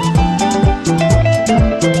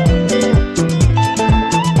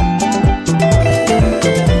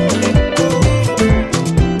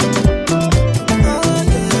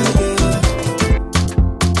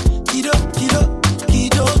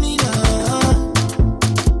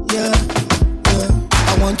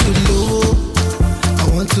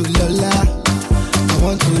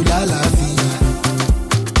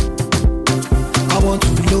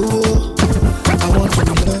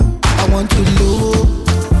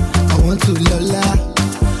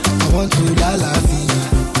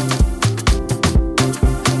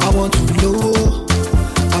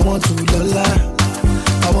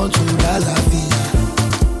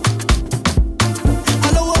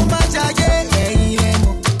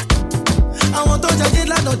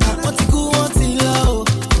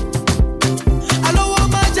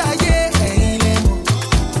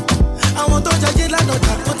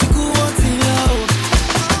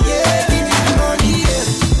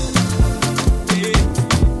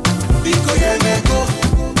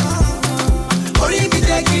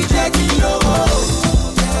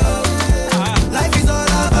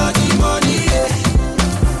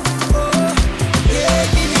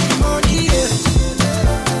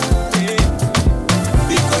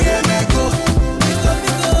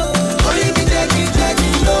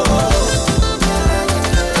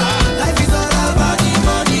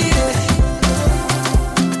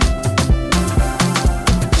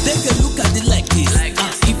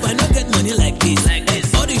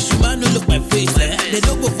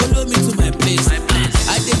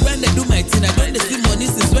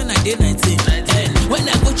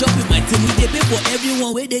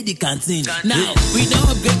 Now we don't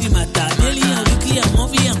upgrade the matter. Daily and weekly and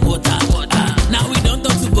monthly and quarter. Now we don't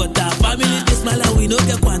talk to butter. Family they smile and we no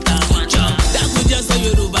get quanta. That could just say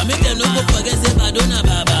Yoruba. Make them no go forget say Madonna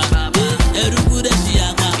Baba. Eruku de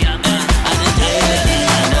Shiaka.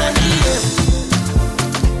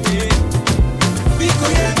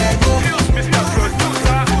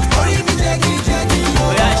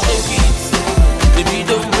 Baby,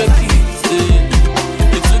 don't break it.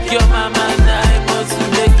 You took your mama and I must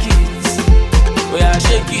make it.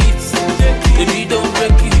 Shake it, baby, don't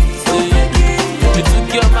break it. You took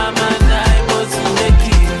your mama and I must make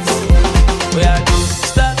it. Don't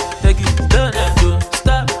stop, take it, don't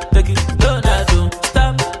stop, take it, don't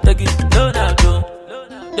stop, take it, don't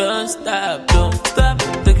stop, don't stop,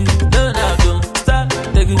 take it, don't stop,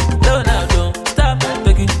 take it, don't stop,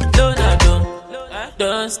 take it,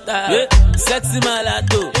 don't stop. Sexy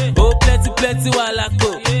malato, oh plenty walato.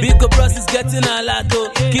 Big bros is getting a lato.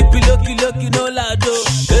 Keep it lucky, no lado.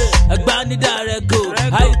 Agbani direct go.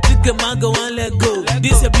 How you think a man go and let go?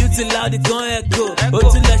 This your beauty loud, it gon' echo. Oh,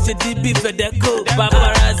 to let your DB Fedeco.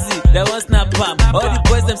 Paparazzi, they want snap palm. All the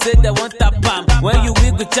boys them say they want tap palm. When you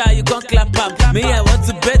wiggle child, you gon' clap palm. Me, I want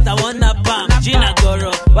to bet, I want nap palm. Gina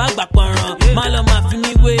Goro, Wagba Poro. Malo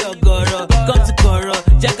Mafimi way or Goro. Come to Koro,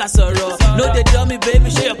 Jacka Soro. No, they tell me, baby,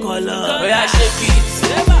 show your color. Shake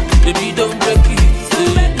it, baby, don't break it.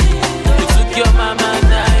 You took your mama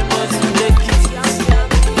and I must make it.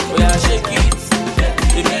 Shake it,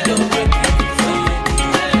 baby, don't break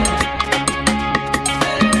it.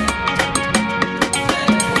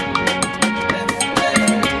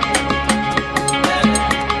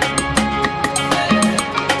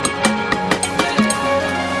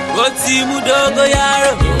 Oti mudogo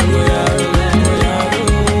yaro,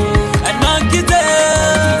 and monkey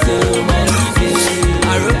tail.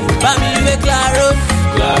 Bami me claro,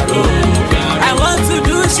 I want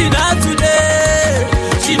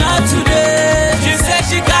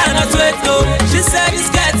said it's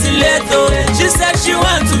getting late, oh. She said she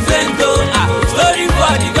want to vent, oh. Story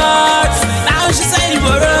for the gods. Now she say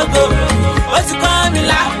Morogo. What's it call me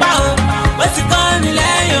like power? What's it call me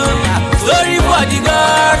Leo? Story for the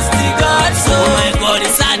gods, oh my God,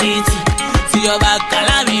 it's sanity. See your back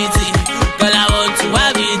calamity. Girl, I want to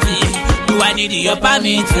have it. Do I need your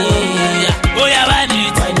permit? Oh yeah, I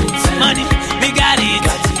need money, we got it.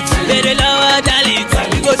 Very low, darling.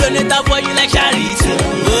 We go donate that for you like charity.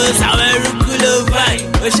 Oh, somewhere cool fine.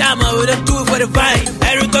 Oh, Shama with a 2 for the fine.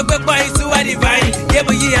 Every talk boy is so divine. Yeah,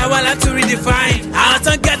 but yeah, I want to redefine. I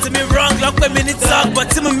don't get me wrong, lock a minute talk,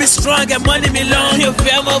 but to me strong and money me long. You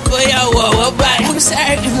feel more for your wow, bye. I'm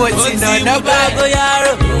sorry, what's in on the Bible,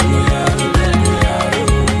 yaro.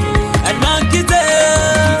 And monkey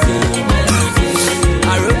tail.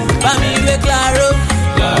 Aro, Bami, claro.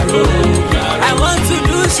 I want to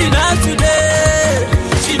do she not today.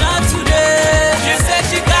 She not today. She said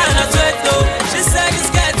she cannot wait though. She said it's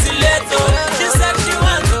getting late though. She said she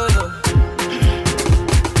wants to.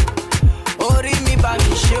 Ori mi ba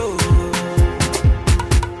mi show.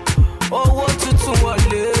 Owó tuntun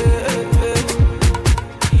wọlé.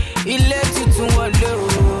 Ilé tuntun wọlé o.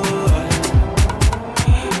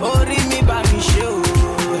 Ori mi ba mi show.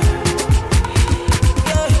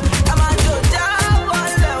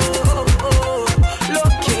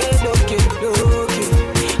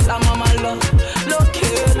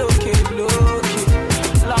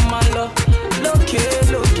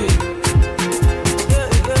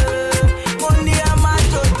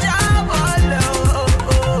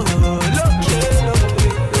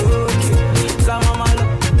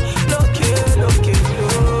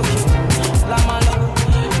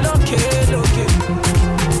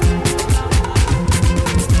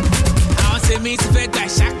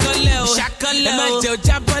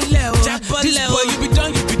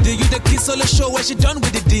 Solo show where she done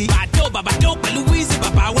with the D. Baba do, Louise,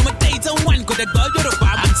 Baba, when my date on one, could I go to the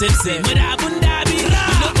bar? I'm tipsy. But I wouldn't be. You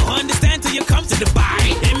don't understand till you come to the bar.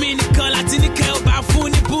 I mean, the call out in the kill about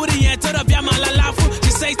food, booty, and told up Yamala Lafu.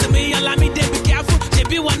 She says to me, allow me to be careful. She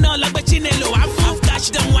be one all like, but she know I found that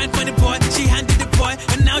she don't want for the boy. She handed the boy,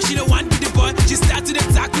 and now she don't want with the boy. She started to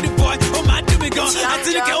talk with the boy. Oh, my, do me go. I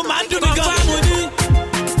tell the girl, my, do me go.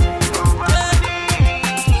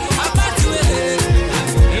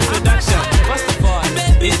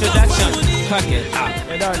 Introduction, okay.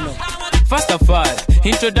 I don't know. First of all,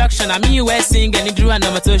 introduction. I mean you were singing and you drew an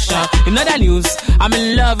amateur. In other news, I'm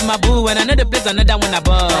in love with my boo and another place, another one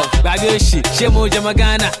above. Bagoshi, Shemo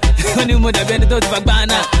Jamagana, Honeymoon, the Benito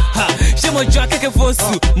Bagbana, Shemo Jack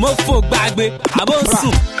Fosu, Mofo Bagbe,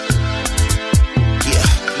 Abosu.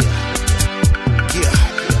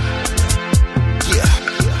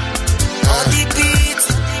 On the beat,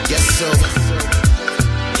 yes sir.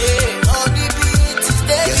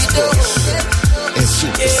 And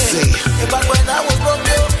super say, back when I was broke,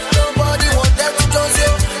 nobody wanted to join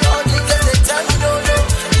you. All the girls they tell me no,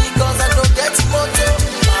 because I don't get moto.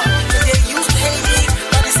 They used to hate me,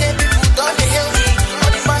 but the same people don't they hate me.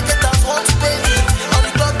 All the marketers want to pay me, all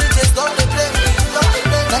the club bitches don't they play me.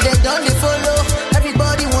 Now they done they follow,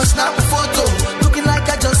 everybody wants snap a photo, looking like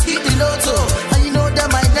I just hit the lotto. And you know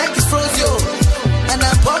that my neck is frozen, and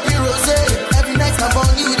I'm popping rosé. Every night I'm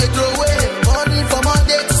on you, they throw away. Morning from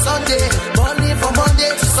Monday to Sunday. From Monday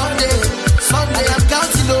to Sunday, I'm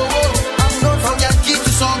counting low. I'm known from Yankee to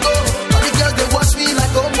Songo. All the girls they watch me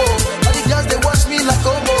like Omo. All the girls they watch me like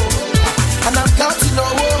Omo. And I'm counting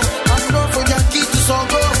low. I'm known from Yankee to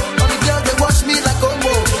Songo. All the girls they watch me like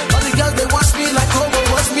Omo. All the girls they watch me like Omo.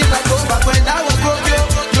 Watch me like Omo. But when I was broke,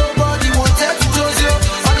 nobody wanted to choose you.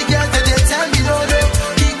 All the girls they tell me no,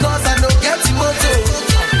 because I don't get moto.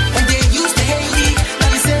 And they used to hate me. Now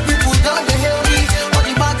the same people don't they hate me. All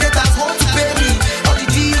the marketers want to pay me.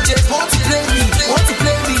 Want to play me, want to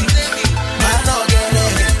play me. Man, no get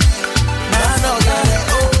it. Man, no get it.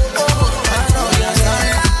 Oh, man, no get it.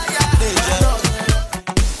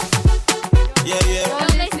 Yeah, yeah.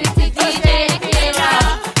 Don't listen to DJ Clara.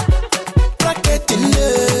 Rocket in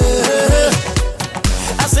there.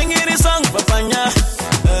 I sing this song for Panya.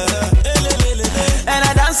 And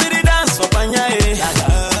I dance the dance for Panya.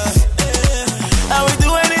 I will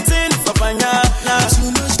do anything for Panya.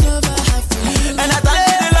 And I thank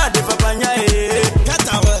the Lord for Panya.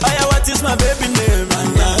 What is my baby name?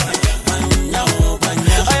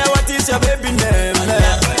 What is your baby name?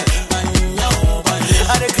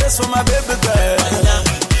 I request for my baby girl.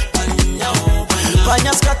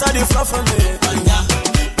 Panya scatter the floor for me.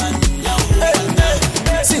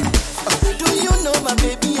 See, do you know my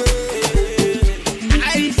baby?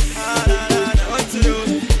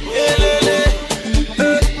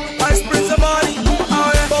 I spring somebody,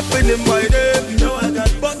 popping in my name.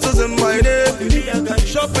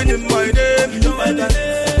 I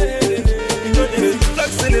got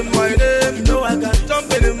flexing in my name. You know I got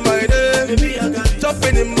jumping in my name. Baby, I got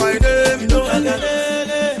jumping in my name. You know I got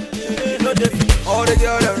all the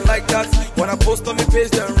girls them like that. When I post on my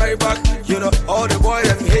page, them right back. You know, all the boys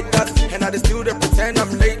them hate that. And I still they pretend I'm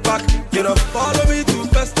laid back. You know, follow me to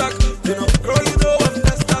best stack. You know, girl, you know I'm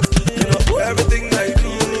best stack. You know, everything I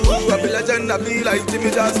do, I be legend, I be like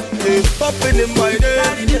Jimmy Jazz. Hey, popping in my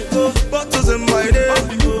name, bottles in my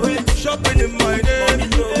name, shopping in my name.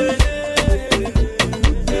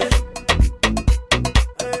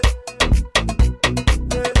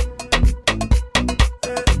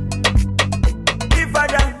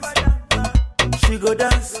 She go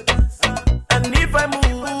dance, and if I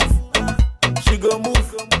move, she go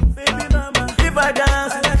move. Baby mama, if I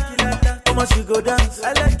dance, I like you like that. Mama, she go dance,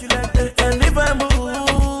 I like you like that. And if I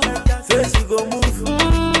move, say she go move.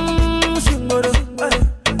 Shingoro,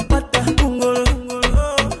 pata, tungoro,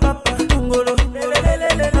 papa, tungoro,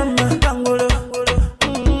 mama, tangoro,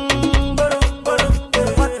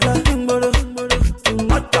 pata, tungoro,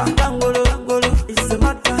 mata, tangoro, it's a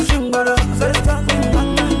mata, shingoro,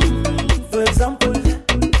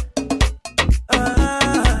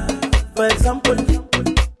 for example,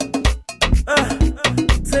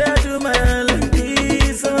 say I do my hair like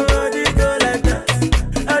this, somebody go like that.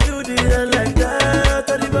 I do the hair like that,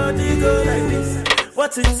 everybody go like this.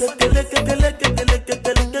 What's it?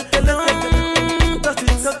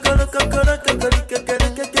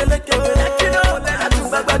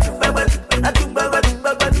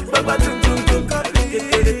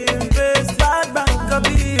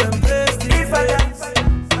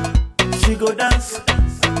 She go dance,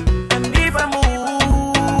 and if I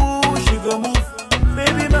move, she go move.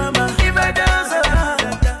 Baby mama, if I dance,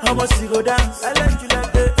 how much she go dance? I like you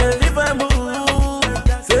like that. And if I move,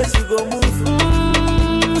 say she go move.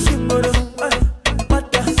 Shingoro,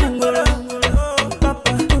 pata, shingoro,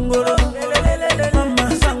 papa, shingoro, mama,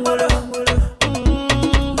 shingoro,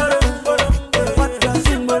 pata,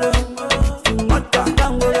 shingoro, mata,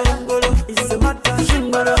 shingoro, it's a mata,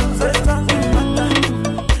 shingoro,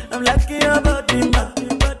 I'm lucky about the man,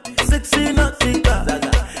 sexy nautica.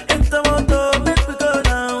 Enter motor, make we go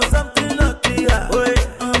down, something lucky.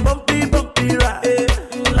 Bumpy, bumpy ride,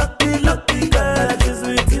 lucky girl.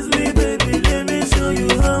 Tease me, baby, let me show you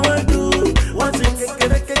how I do. Once it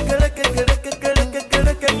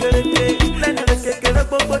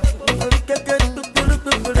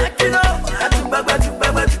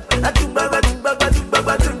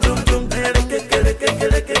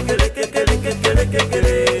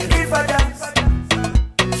if I dance,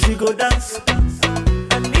 she go dance,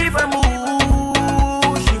 and if I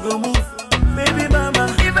move, she go move. Baby mama,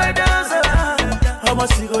 if I dance, how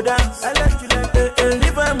much she go dance? I like you like that. And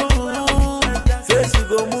if I move, say she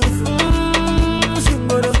go move.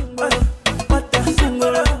 Shingoro, pata,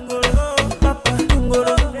 shingoro, papa,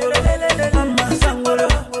 shingoro, mama,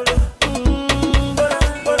 shingoro,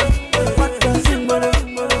 pata, shingoro,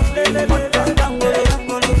 pata,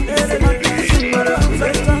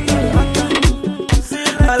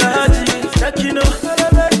 Alaji, Takino,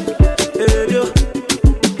 Edio,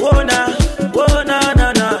 Wona,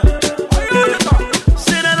 na.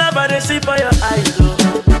 Say that nobody see by your eyes, oh.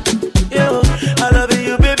 Yo, I love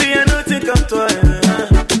you, baby, I don't think I'm twice.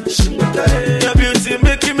 Your beauty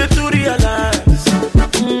making me to realize,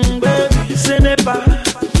 baby, say never,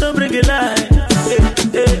 don't bring it light.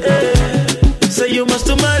 Say you must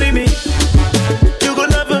marry me, you go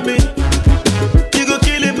love me, you go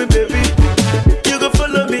killing me, baby.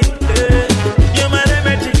 Follow me, you're my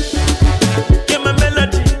remedy, you're my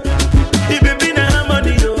melody, the baby na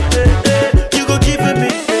harmony, you go give me,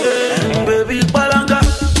 baby Palanga,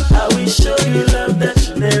 I will show you love that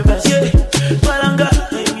you never see. Palanga,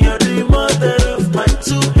 you're the mother of my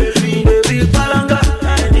two baby Palanga,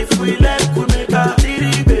 and if we like we make a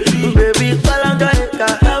three baby Palanga,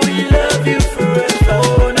 I will love you forever.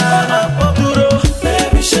 Oh na, duro,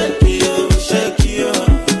 baby shake me, shake you.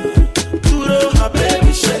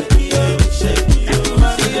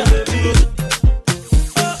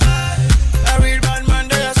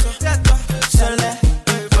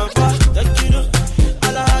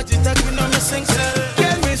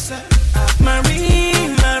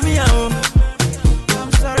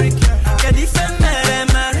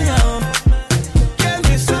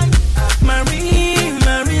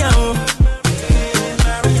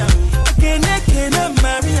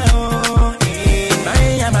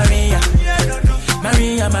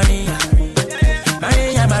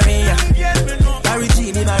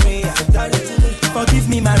 Forgive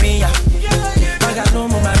me, Maria. I got no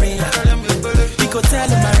more Maria. You could tell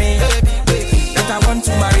Maria that I want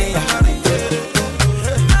to marry.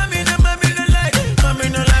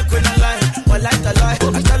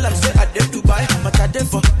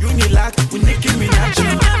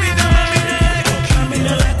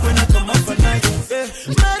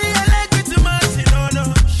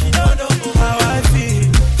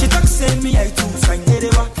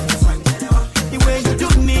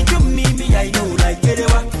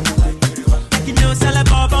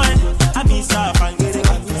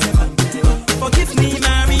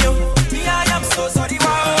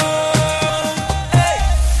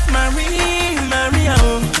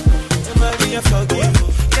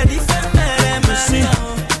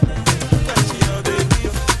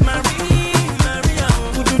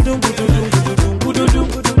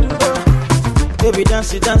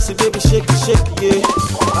 dance it, baby, shake it, yeah.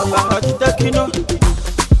 Allah, how you take you know?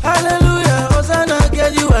 Hallelujah, Hosanna,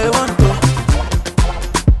 get you I want to.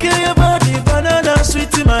 Kill your body, banana,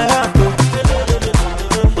 sweet in my heart, oh.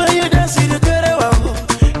 When you dance, you get it, wow.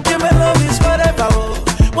 Give me love is forever, oh.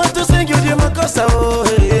 Want to sing you the Makosa, oh,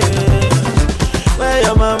 yeah. Where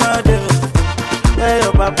your mama do? Where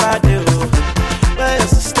your papa do? Where your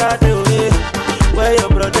sister do? Where your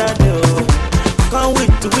brother do? Can't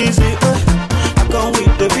wait to visit, I can't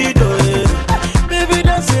wait the video, baby,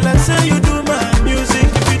 dance it like say you do my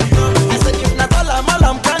music video. I said if not all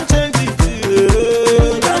I'm can't change it,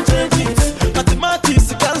 can't change it.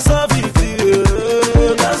 Mathematics can't solve it,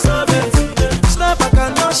 can't solve it. Snap I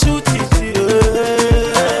cannot shoot it,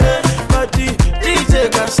 but the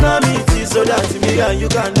DJ can slam it, so that me and you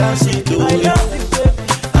can dance it. I love you, baby.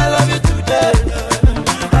 I love you today.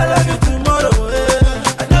 I love you tomorrow.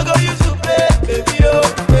 I know go you to pay, baby, oh,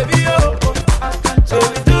 baby, oh. So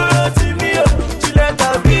we do it to me, oh. You let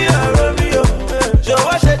her be a Romeo. So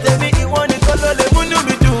what should tell me you want it? Cause all the moon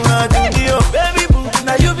me do, baby boo,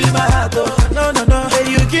 now you be my heart, oh. No, hey,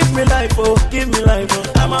 you give me life, oh, give me life, oh.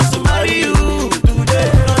 I must marry you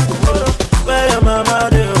today, not tomorrow. Where your mama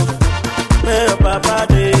do? Where your papa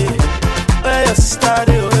do? Where your sister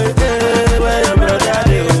do? Where your brother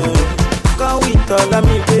do? Come with all of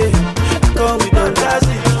me, baby. Come with all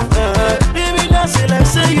Jazzy. Baby, dance it like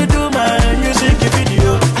say you do my music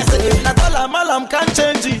video. I said if not all I'm can't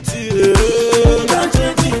change it, can't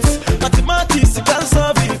change it. Mathematics can't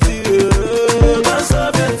solve it, can't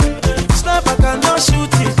solve it. Snap I cannot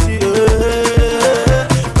shoot it,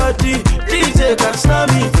 but the DJ can slam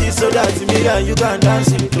it, so that me and you can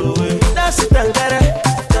dance it away. Dance it, tangere,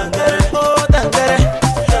 tangere, oh tangere,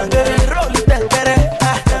 tangere, roll it, tangere,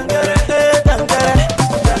 tangere, tangere,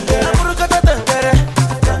 tangere, amurukata tangere,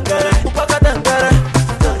 tangere, upaka tangere,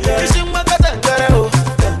 tangere, ishimaka tangere, oh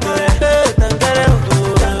tangere, tangere,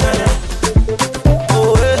 oh tangere,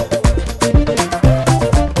 oh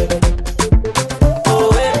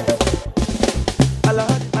Allah,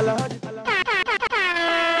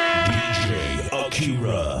 DJ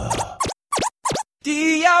Akira.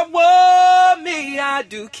 Diawo me, I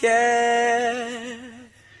do care.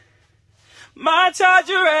 My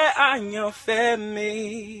charger and your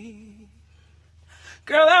family.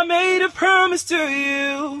 Girl, I made a promise to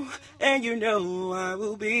you, and you know I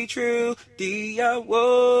will be true.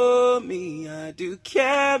 Diawo me, I do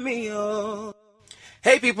care me, oh.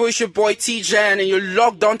 Hey people, it's your boy T-Jan, and you're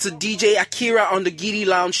logged on to DJ Akira on the Giddy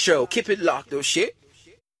Lounge Show. Keep it locked, though, shit.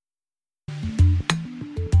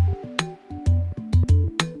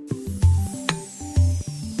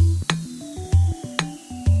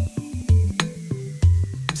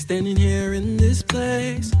 Standing here in this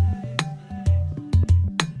place,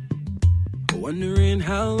 wondering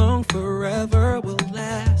how long forever will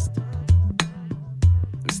last.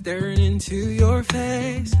 I'm staring into your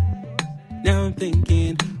face. Now I'm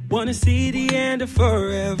thinking, wanna see the end of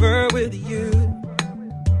forever with you.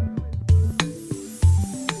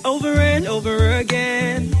 Over and over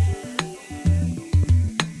again,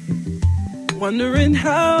 wondering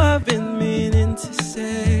how I've been meaning to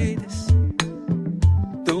say this.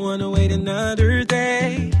 Don't wanna wait another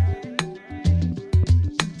day,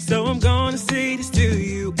 so I'm gonna say this to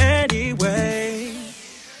you anyway.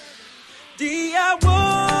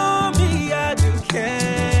 Diawo me, I do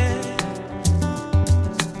care.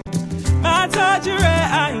 My charger,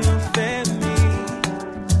 I am family.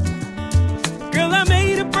 Girl, I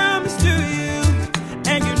made a promise to you,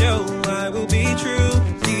 and you know I will be true.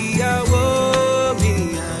 Diawo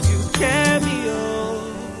me, I do care me, oh.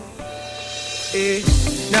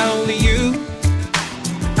 Not only you,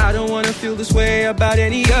 I don't wanna feel this way about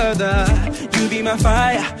any other. You be my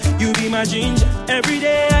fire, you be my ginger. Every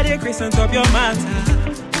day I decrease on top your matter.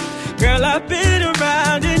 Girl, I've been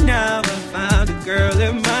around and now I found a girl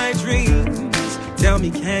in my dreams. Tell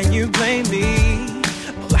me, can you blame me?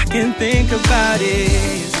 All I can think about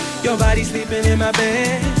is your body sleeping in my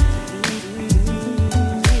bed,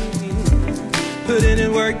 putting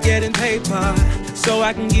in work, getting paper, so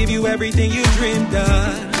I can give you everything you dreamed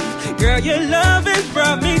of. Girl, your love has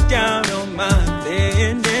brought me down on my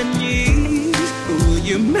bending knees. Will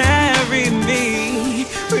you marry me?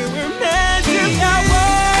 We were meant to be.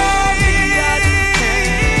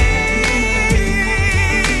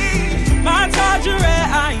 My charger,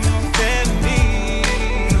 I am family.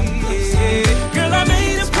 Girl, I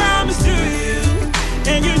made a promise to you,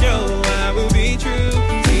 and you know I will be true.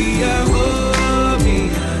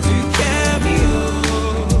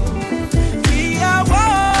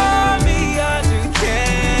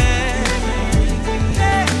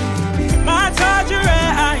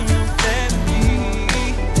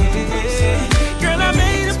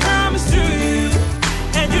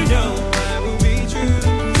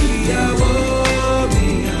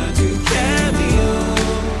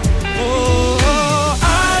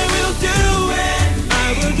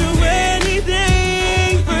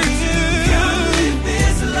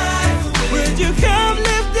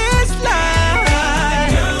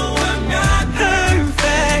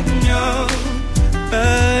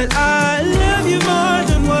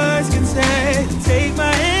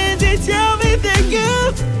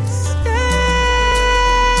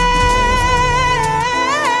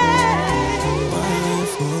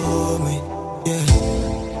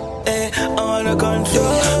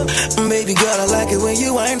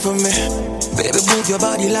 me. Baby, move your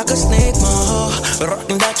body like a snake, my heart.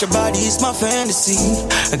 Rocking that your body is my fantasy.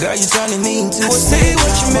 Girl, you turning me into a snake. Say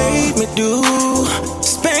what you made me do,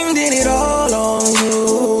 spending it all on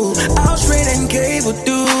you. I'll straight and cable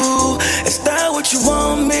do. Is that what you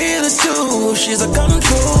want me to do? She's a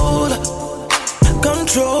controller,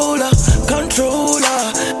 controller,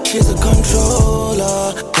 controller. She's a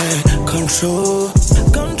controller, yeah, controller,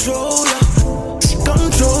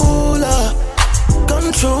 controller,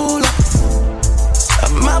 controller.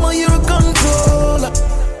 Mama, you're a controller,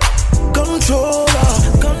 controller,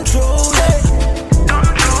 controller,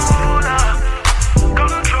 controller,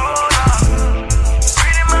 controller.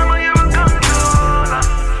 Pretty mama, you're a controller,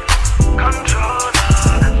 controller.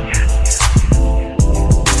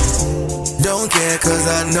 Don't care 'cause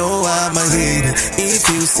I know I'm a hater. If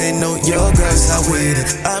you say no, your girls are waiting.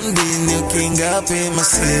 I'm the new king up in my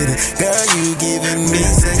city. Girl, you giving me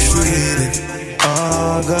sexuality.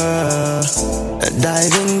 Oh, girl,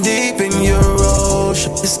 diving deep in your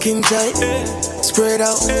ocean. Skin tight, spread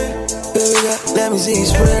out. Baby girl, let me see you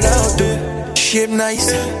spread out. Dude. Shape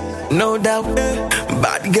nice, no doubt.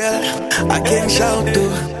 Bad girl, I can't shout to.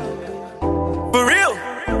 For real.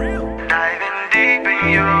 Diving deep in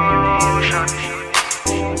your ocean.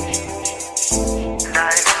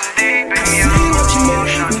 Diving deep in your ocean. See what you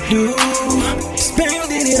made me do,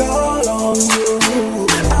 spending it all on you.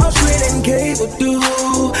 Cable do.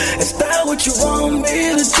 Is that what you want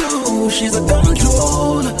me to do? She's a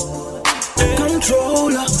controller,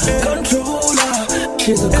 controller, controller.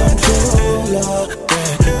 She's a controller, yeah,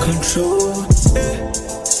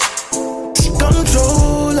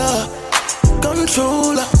 controller,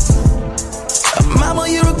 controller. Mama,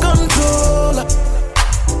 you're a controller.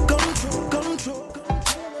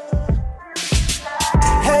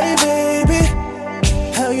 Hey baby,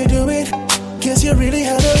 how you doing? Guess you really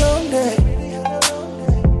had a long day.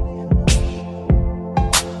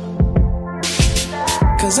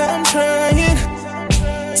 Cause I'm trying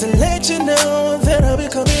to let you know that I'll be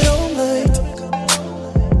coming home late.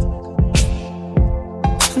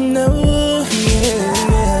 No,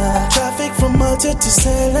 yeah. Traffic from Malta to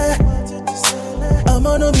Stella. I'm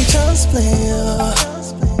on a beach house player.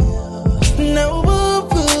 No, boo,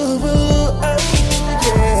 boo, boo, oh,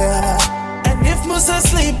 yeah. And if Musa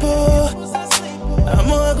sleep, I'm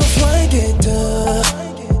gonna go find it.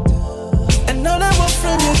 And all I want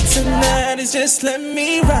from you tonight is just let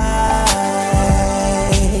me ride.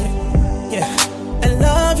 Yeah, and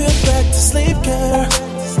love you back to sleep, girl.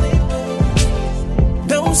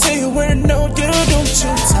 Don't say a word, no, you don't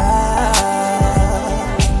you tired.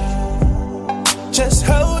 Just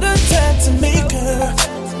hold her tight to me, girl.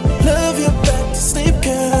 Love you back to sleep,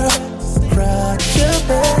 girl. Rock your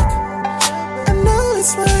back. I know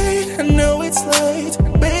it's late, I know it's late.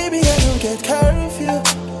 Baby, I don't get curfew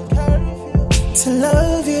to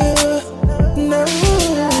love you. No,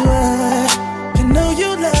 you know you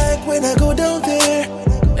like when I go down there.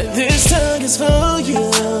 This time is for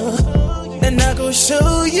you, and I go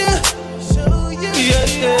show you. Yeah,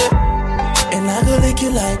 yeah. And I go lick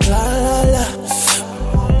you like la la la.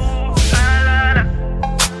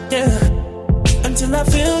 Yeah, until I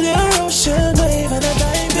feel your ocean wave and I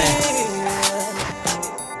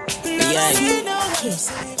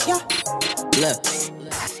Look,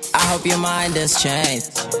 I hope your mind has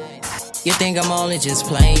changed. You think I'm only just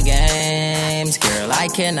playing games, girl, I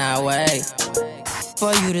cannot wait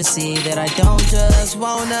for you to see that I don't just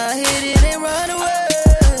wanna hit it and run away.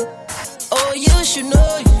 Oh, you should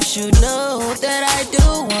know that I do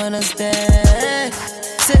wanna stay.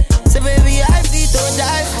 Say baby, I feel to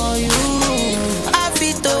die for you, I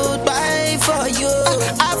feel to die for you,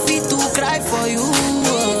 I feel to cry for you.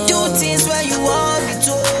 Do things when you want me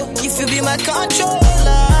to. If you be my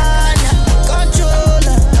controller,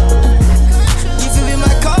 controller. If you be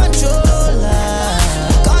my controller,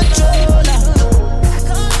 controller.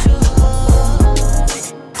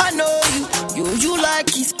 I know you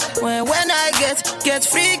like it when I get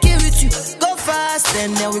freaky with you. Go fast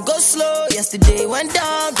and then we go slow. Yesterday went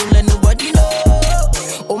down, don't let nobody know.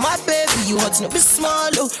 Oh my baby, you hot, not be small,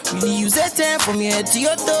 oh. Really use that time from your head to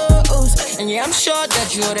your toes. And yeah, I'm sure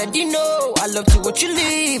that you already know I love to watch you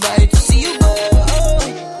leave, I hate to see you go.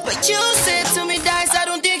 But you said to me, Dice, I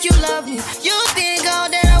don't think you love me. You think all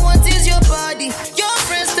that I want is your body. Your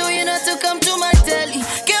friends tell you not to come to my telly.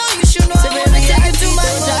 Girl, you should know I wanna take you to my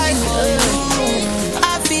body.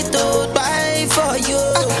 I feel to buy for you,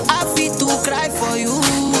 I feel to cry for you.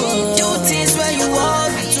 Do things when you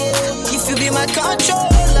want me to. If you be my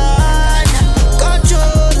controller,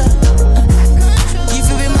 controller. If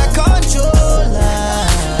you be my controller,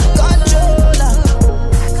 controller.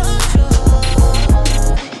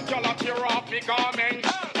 me garment.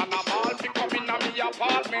 And I'm all fi come in me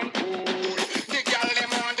apartment. Cool. The girl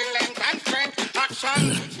them on the length and strength. Action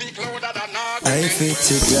speak louder than argument. I fit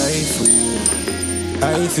to die for you.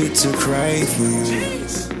 I fit to cry for you.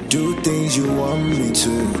 Do things you want me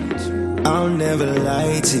to. I'll never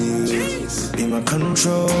lie to you. Be my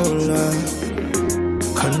controller.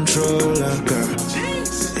 Controller, girl.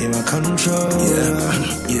 Be my controller.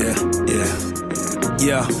 Yeah.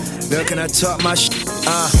 Girl, can I talk my shit?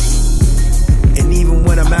 And even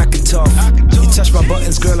when I'm acting tough, you touch my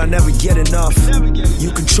buttons, girl, I never get enough.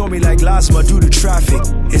 You control me like Lasma due to traffic.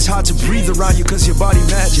 It's hard to breathe around you cause your body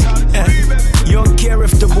magic. You don't care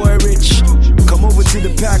if the boy rich. Come over to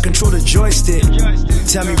the pack, control the joystick.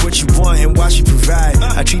 Tell me what you want and watch you provide.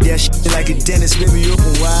 I treat that shit like a dentist, baby,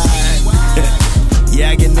 open wide.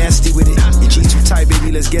 Yeah, I get nasty with it. Your jeans too tight,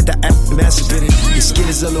 baby, let's get that massive in it. Your skin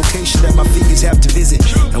is a location that my fingers have to visit.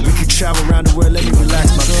 And we can travel around the world, let me relax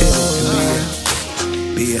my pillow.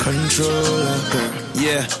 Be a controller, girl.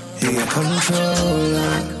 Yeah, be a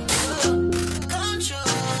controller.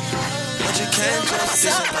 But you can't just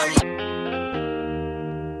sit.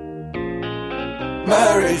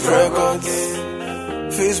 Marriage records,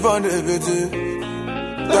 fist bond everything.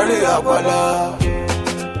 Dirty Aquala.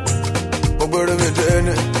 Ogbere mi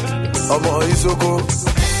dene, ọmọ Isoko.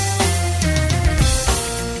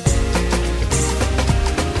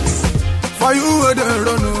 For you where they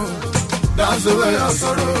run, dance the way I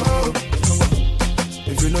sorrow.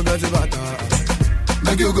 If you no get it better,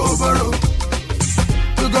 make you go borrow.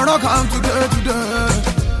 You gonna come today,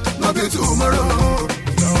 not be tomorrow.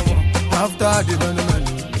 After the benefit,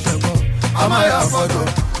 I'm a photo.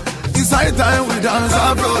 Inside time we dance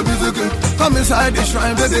Afro music. Come inside the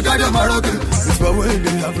shrine, baby, got your Moroccan. It's my way, the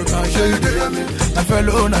African, show you the me. My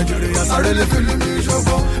fellow Nigerians are really feeling me, show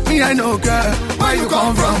me, I no care where you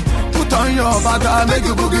come from. Put on your bata, make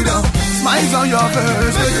you boogie down. Smiles on your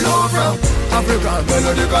face, make you know from. African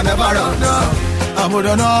melody can never run down. I'm with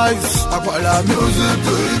the noise, I call our music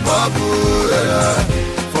to hip hop, yeah.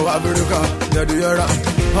 For Africa, they're the era.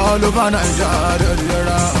 All over Nigeria, they're the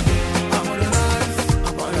era.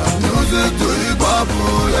 Music to hip hop,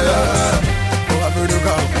 yeah. Oh,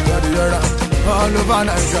 Africa, yeah, the era. All over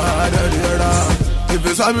Nigeria, the era. If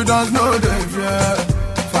it's how we dance, no day, yeah.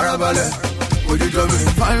 Farabale, would you drop me?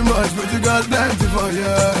 Fine boys, but you got plenty for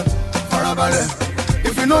yeah. Farabale,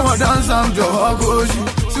 if you know what dance, I'm Joe Hagoshi.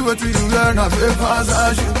 See what you learn, I feel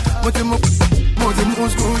passage. But you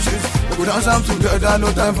move school shit. We dance them together,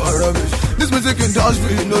 no time for rubbish. This music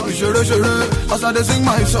industry, no be sure. As I sing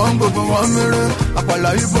my song, but for 1 minute.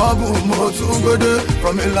 Apala hip hop, more too good.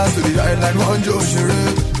 From Milan to the island, one Joe Shere.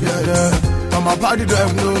 Yeah. On my party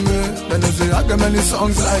drive, know me. Then they say I got many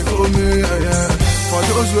songs like me. Yeah. For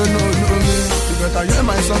those who know me, you better hear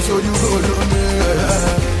my song so you go know me.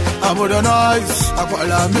 Yeah. I'm with the noise,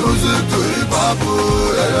 Apala music to hip hop.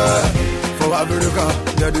 Yeah. For Africa,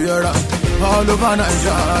 they're the era. All over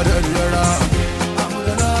Nigeria, they're the era.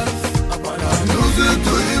 Music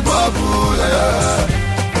to hip hop, yeah.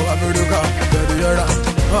 For Africa, they're the era.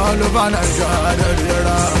 All over Nigeria, they're the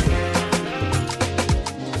era.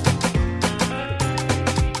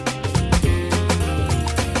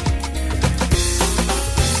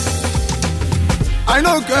 I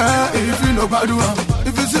don't care if you know Padua.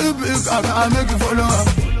 If you see big, I can make you follow.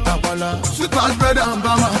 Apala, sweet past bread and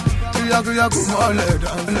bama.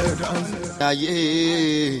 Ayé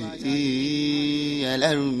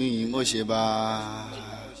ẹlẹ́rù mi mo ṣe bá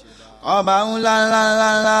ọba ńlá ńlá ńlá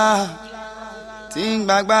ńlá tí ń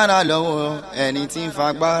gbàgbára lọ́wọ́ ẹni tí ń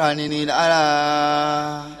fagbára níní lára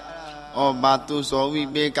ọba tó sọ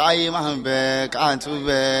wípé káyé máa ń bẹ ká tún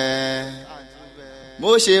bẹ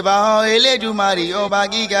mo ṣe bá ọ Elédùmarè ọba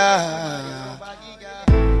gíga.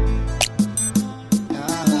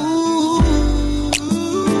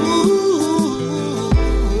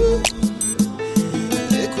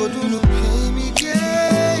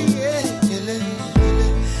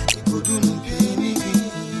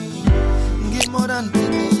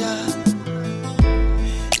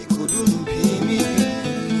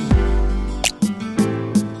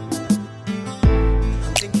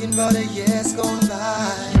 About the years gone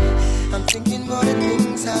by, I'm thinking about the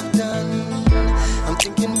things I've done. I'm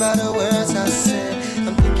thinking about the words I said.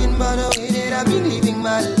 I'm thinking about the way that I've been living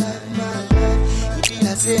my life. It be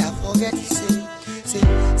like say I forget to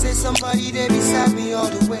say somebody there beside me all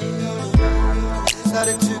the way.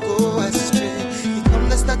 Started to go astray. It come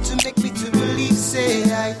to start to make me to believe. Say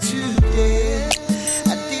I today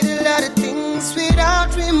I did a lot of things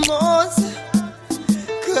without remorse.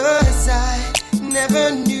 'Cause I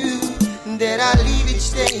never knew that I live each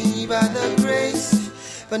day by the grace.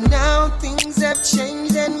 But now things have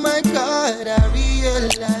changed and my God but I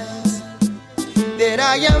realize that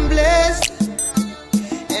I am blessed.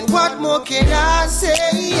 And what more can I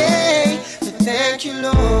say? Thank you,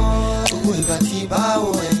 Lord.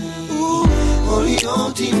 Orí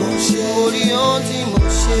ohun tí mo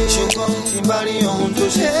ṣe, ṣùgbọ́n tí bá rí ohun tó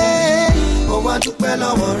ṣe fún mi, mo wá dúpẹ́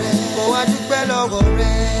lọ́wọ́ rẹ,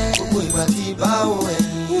 gbogbo ìgbà tí bá wò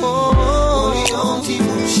ẹ̀yìn. Orí ohun tí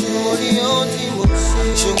mo ṣe,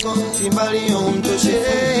 ṣùgbọ́n tí bá rí ohun tó ṣe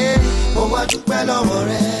fún mi, mo wá dúpẹ́ lọ́wọ́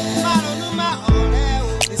rẹ.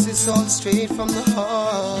 This is all straight from the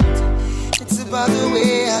heart. It's about the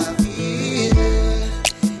way I feel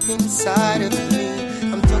inside of me.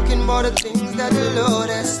 I'm talking about the things that the Lord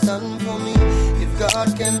has done for me. If God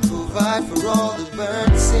can provide for all the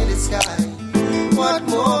birds in the sky, what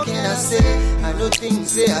more can I say? I know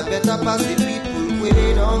things say I better pass the people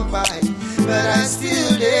way on by, but I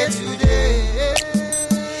still there today.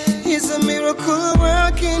 He's a miracle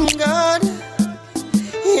working God.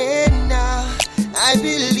 And now I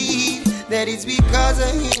believe that it's because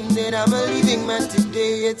of him that I'm a living man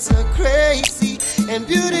today. It's a crazy and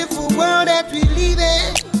beautiful world that we live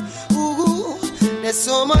in. Ooh, there's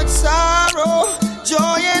so much sorrow,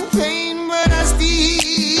 joy and pain, but I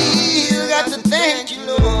still got to thank you,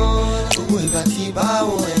 Lord.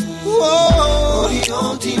 Orí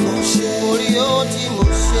ohun tí mo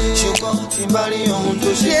ṣe, ṣùgbọ́n tí bá rí ohun tó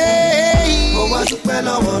ṣe fún mi, mo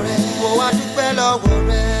wá dúpẹ́ lọ́wọ́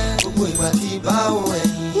rẹ, gbogbo ìgbà tí bá wò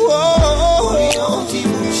ẹ̀yìn.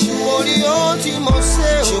 Orí ohun tí mo ṣe,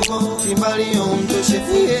 ṣùgbọ́n tí bá rí ohun tó ṣe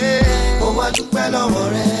fún mi, mo wá dúpẹ́ lọ́wọ́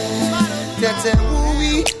rẹ. Tẹ̀tẹ̀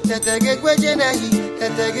wúwí, tẹ̀tẹ̀ gé gbéjé nẹ́yì,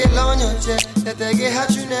 tẹ̀tẹ̀ gé lọ́yàn jẹ, tẹ̀tẹ̀ gé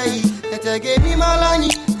hájú nẹ́yì, tẹ̀tẹ̀ gé mímọ́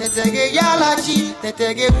lọ́yìn, tẹ̀tẹ̀ gé yálàjì,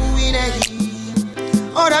 tẹ̀tẹ̀ gé wúwí nẹ́yì.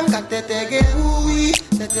 Oranka tẹ̀tẹ̀ gé wúwí,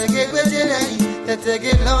 tẹ̀tẹ̀ gé gbéjé nẹ́yì, tẹ̀tẹ̀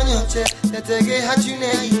gé lọ́yàn jẹ, tẹ̀tẹ̀ gé hájú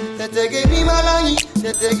nẹ́yì, tẹ̀tẹ̀ gé mímọ́ lọ́yìn,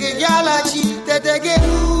 tẹ̀tẹ̀ gé yálàjì, tẹ̀tẹ̀ gé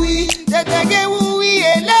wúwí,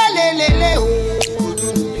 elélélélé o.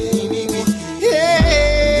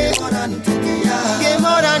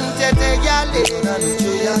 Gemoran tete yale,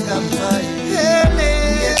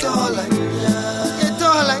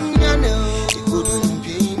 etola nyane,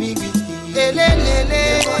 elelele.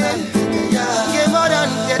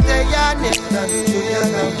 Gemoran tete yane,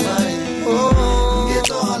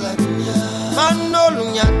 manolu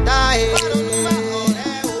nyatae,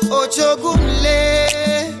 ochogunle,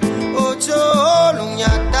 ocholu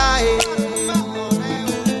nyatae,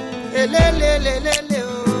 elelele.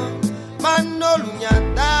 Manolu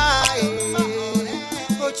nyatae,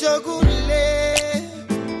 ochogunle,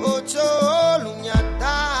 ocholu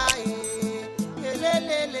nyatae,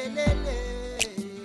 elelelele.